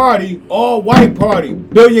billionaire party, all white party,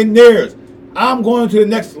 billionaires. I'm going to the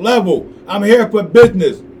next level. I'm here for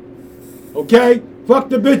business. Okay? Fuck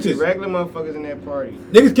the bitches. Regular motherfuckers in that party.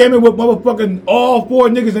 Niggas came in with motherfucking all 4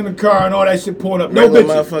 niggas in the car and all that shit pulling up. No regular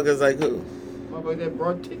bitches. Motherfuckers like who? Motherfuckers that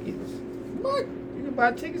brought tickets. What? You can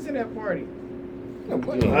buy tickets in that party. I ain't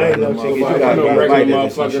no tickets. You got no regular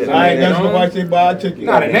motherfuckers. I ain't never nobody say buy a ticket.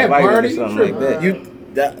 Not in that party. Something like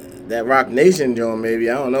that. That Rock Nation joint, maybe.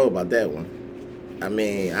 I don't know about that one. I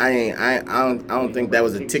mean, I don't think that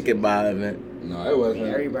was a ticket buy event. No, it wasn't.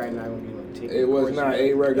 Everybody not gonna get no ticket. It was not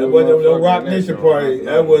a regular. That wasn't no Rock Nation party.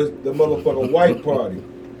 That was the motherfucking white party.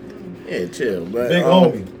 Yeah, chill. But big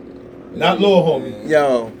homie, not little homie.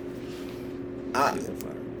 Yo,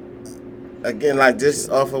 again, like just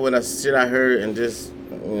off of what shit I heard and just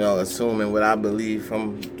assuming what I believe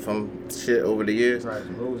from shit over the years. Right,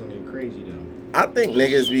 the rules and they're crazy though. I think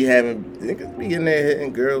niggas be in there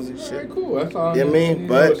hitting girls and shit. Alright, cool. That's all. You know what I mean?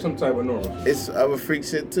 But some type of normal. It's other freak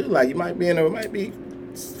shit too. Like you might be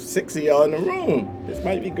 6 of y'all in the room. There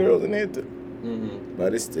might be girls in there too. Mm-hmm.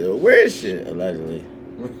 But it's still weird shit allegedly.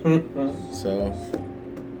 So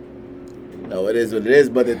it is what it is.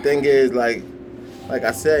 But the thing is, like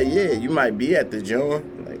I said, yeah, you might be at the joint,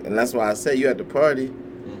 and that's why I say you at the party.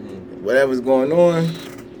 Mm-hmm. Whatever's going on.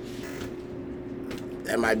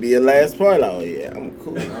 That might be your last part. Oh yeah, I'm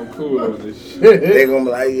cool. I'm cool on this shit. They gonna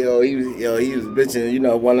be like, he was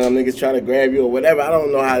bitching. One of them niggas trying to grab you or whatever. I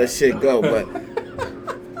don't know how this shit go, but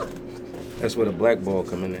that's where the black ball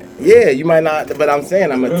come in at. Yeah, you might not, but I'm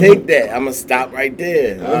saying I'm gonna take that. I'm gonna stop right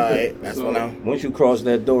there. All right, that's when I'm. Once you cross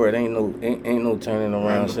that door, it ain't no turning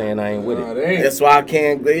around saying I ain't with it. That's why I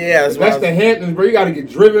can't. Yeah, that's the Hamptons, bro. You gotta get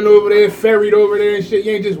driven over there, ferried over there and shit.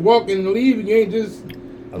 You ain't just walking and leaving. You ain't just.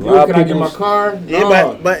 Can I get my car? Yeah,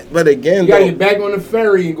 no. but again, you gotta get back on the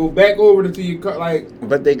ferry and go back over to your car, like.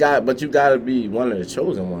 But you gotta be one of the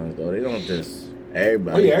chosen ones though. They don't just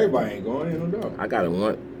everybody. Oh yeah, everybody ain't going. Ain't no doubt. I gotta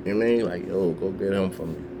want. You know what I mean? Like, yo, go get him for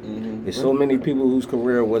me. Mm-hmm. There's so many people whose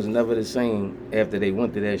career was never the same after they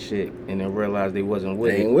went to that shit and then realized they wasn't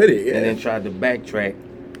with it. Ain't with it, yeah. And then tried to backtrack,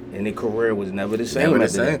 and their career was never the same. Never the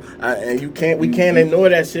same. And we can't ignore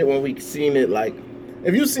that shit when we seen it. Like,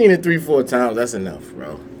 if you seen it 3-4 times, that's enough,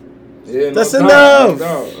 bro. Yeah, that's enough.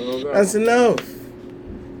 No doubt. That's enough.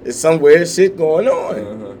 It's some weird shit going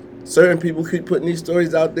on. certain people keep putting these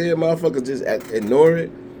stories out there, motherfuckers just ignore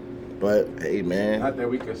it. But hey, man, not that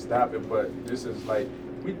we can stop it, but this is like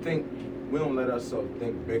we don't let ourselves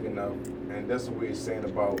think big enough, and that's what we're saying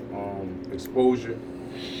about exposure.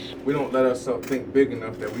 We don't let ourselves think big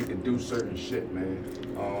enough that we can do certain shit, man.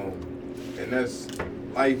 And that's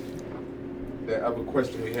life. That other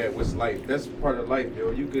question we had, what's life? That's part of life,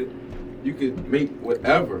 yo. You could make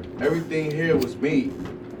whatever. Everything here was made,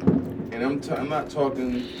 and I'm not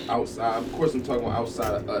talking outside. Of course, I'm talking about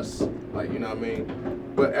outside of us, like, you know what I mean.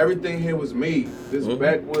 But everything here was made. This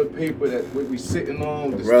backwood paper that we sitting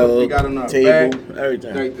on, the stuff we got on our table, back,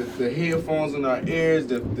 everything. like the headphones in our ears,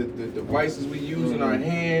 the devices we use in our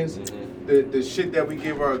hands, the shit that we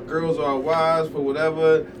give our girls or our wives for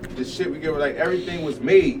whatever, the shit we give, like everything was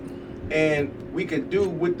made. And we could do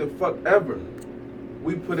what the fuck ever.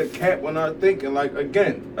 We put a cap on our thinking. Like,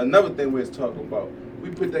 again, another thing we was talking about. We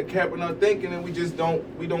put that cap on our thinking and we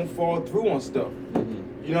don't fall through on stuff.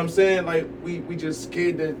 You know what I'm saying? Like, we just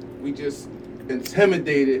scared that, we just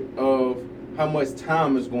intimidated of how much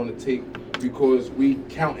time it's going to take because we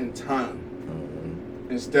counting time.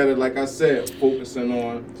 Instead of, like I said, focusing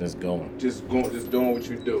on just doing what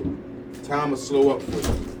you do. Time will slow up for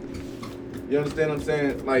you. You understand what I'm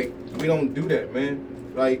saying? Like, we don't do that,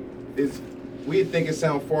 man. Like, we think it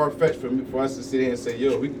sounds far-fetched for us to sit here and say,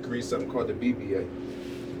 yo, we could create something called the BBA.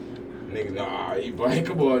 Nigga, nah, you boy,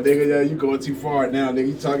 come on, nigga, yeah, you going too far now, nigga,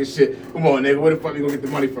 you talking shit. Come on, nigga, where the fuck we gonna get the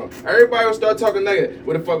money from? Everybody will start talking negative.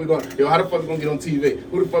 Where the fuck we gonna, yo, how the fuck we gonna get on TV?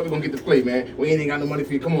 Who the fuck we gonna get to play, man? We ain't got no money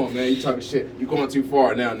for you. Come on, man, you talking shit. You going too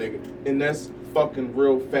far now, nigga. And that's fucking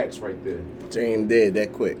real facts right there. Jane dead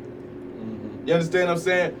that quick. You understand what I'm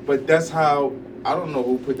saying? But that's how, I don't know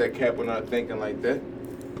who put that cap on our thinking like that.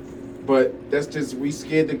 But that's just, we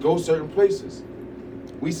scared to go certain places.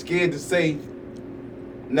 We scared to say,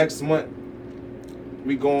 next month,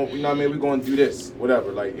 we going, you know what I mean, we going to do this,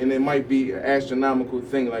 whatever. Like, and it might be an astronomical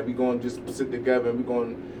thing. Like, we going to just sit together and we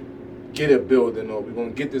going to get a building or we going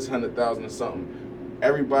to get this 100,000 or something.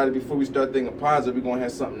 Everybody, before we start thinking positive, we going to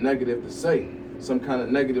have something negative to say. Some kind of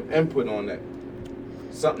negative input on that.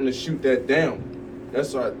 Something to shoot that down.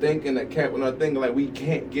 That's our thinking, that cap on our thinking, like we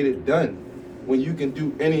can't get it done when you can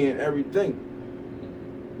do any and everything.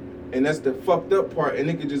 And that's the fucked up part. And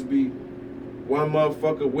it could just be one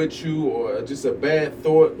motherfucker with you or just a bad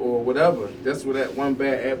thought or whatever. That's where that one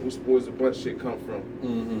bad apple spoils a bunch of shit come from.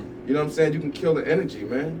 You know what I'm saying? You can kill the energy,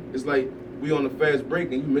 man. It's like we on a fast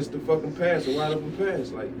break and you missed the fucking pass, a wide open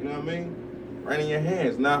pass. Like, you know what I mean? Right in your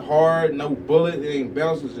hands. Not hard, no bullet, it ain't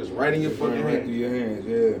bouncing, it's just right in your fucking right hands. through your hands,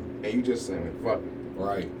 yeah. And you just saying, fuck it.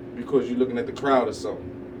 Right. Because you're looking at the crowd or something.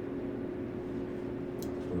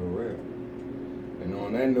 For real. And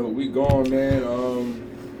on that note, we gone, man.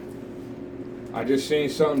 I just seen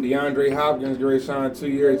something. DeAndre Hopkins great signed 2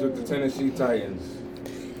 years with the Tennessee Titans.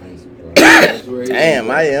 That's where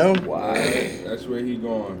Damn, I am. Wow. That's where he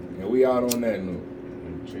going. And we out on that note.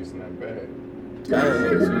 I'm chasing that bag.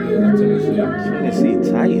 Tennessee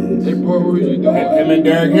Tennessee Titans. Hey, boy, what was you doing? Him and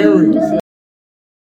Derrick Henry.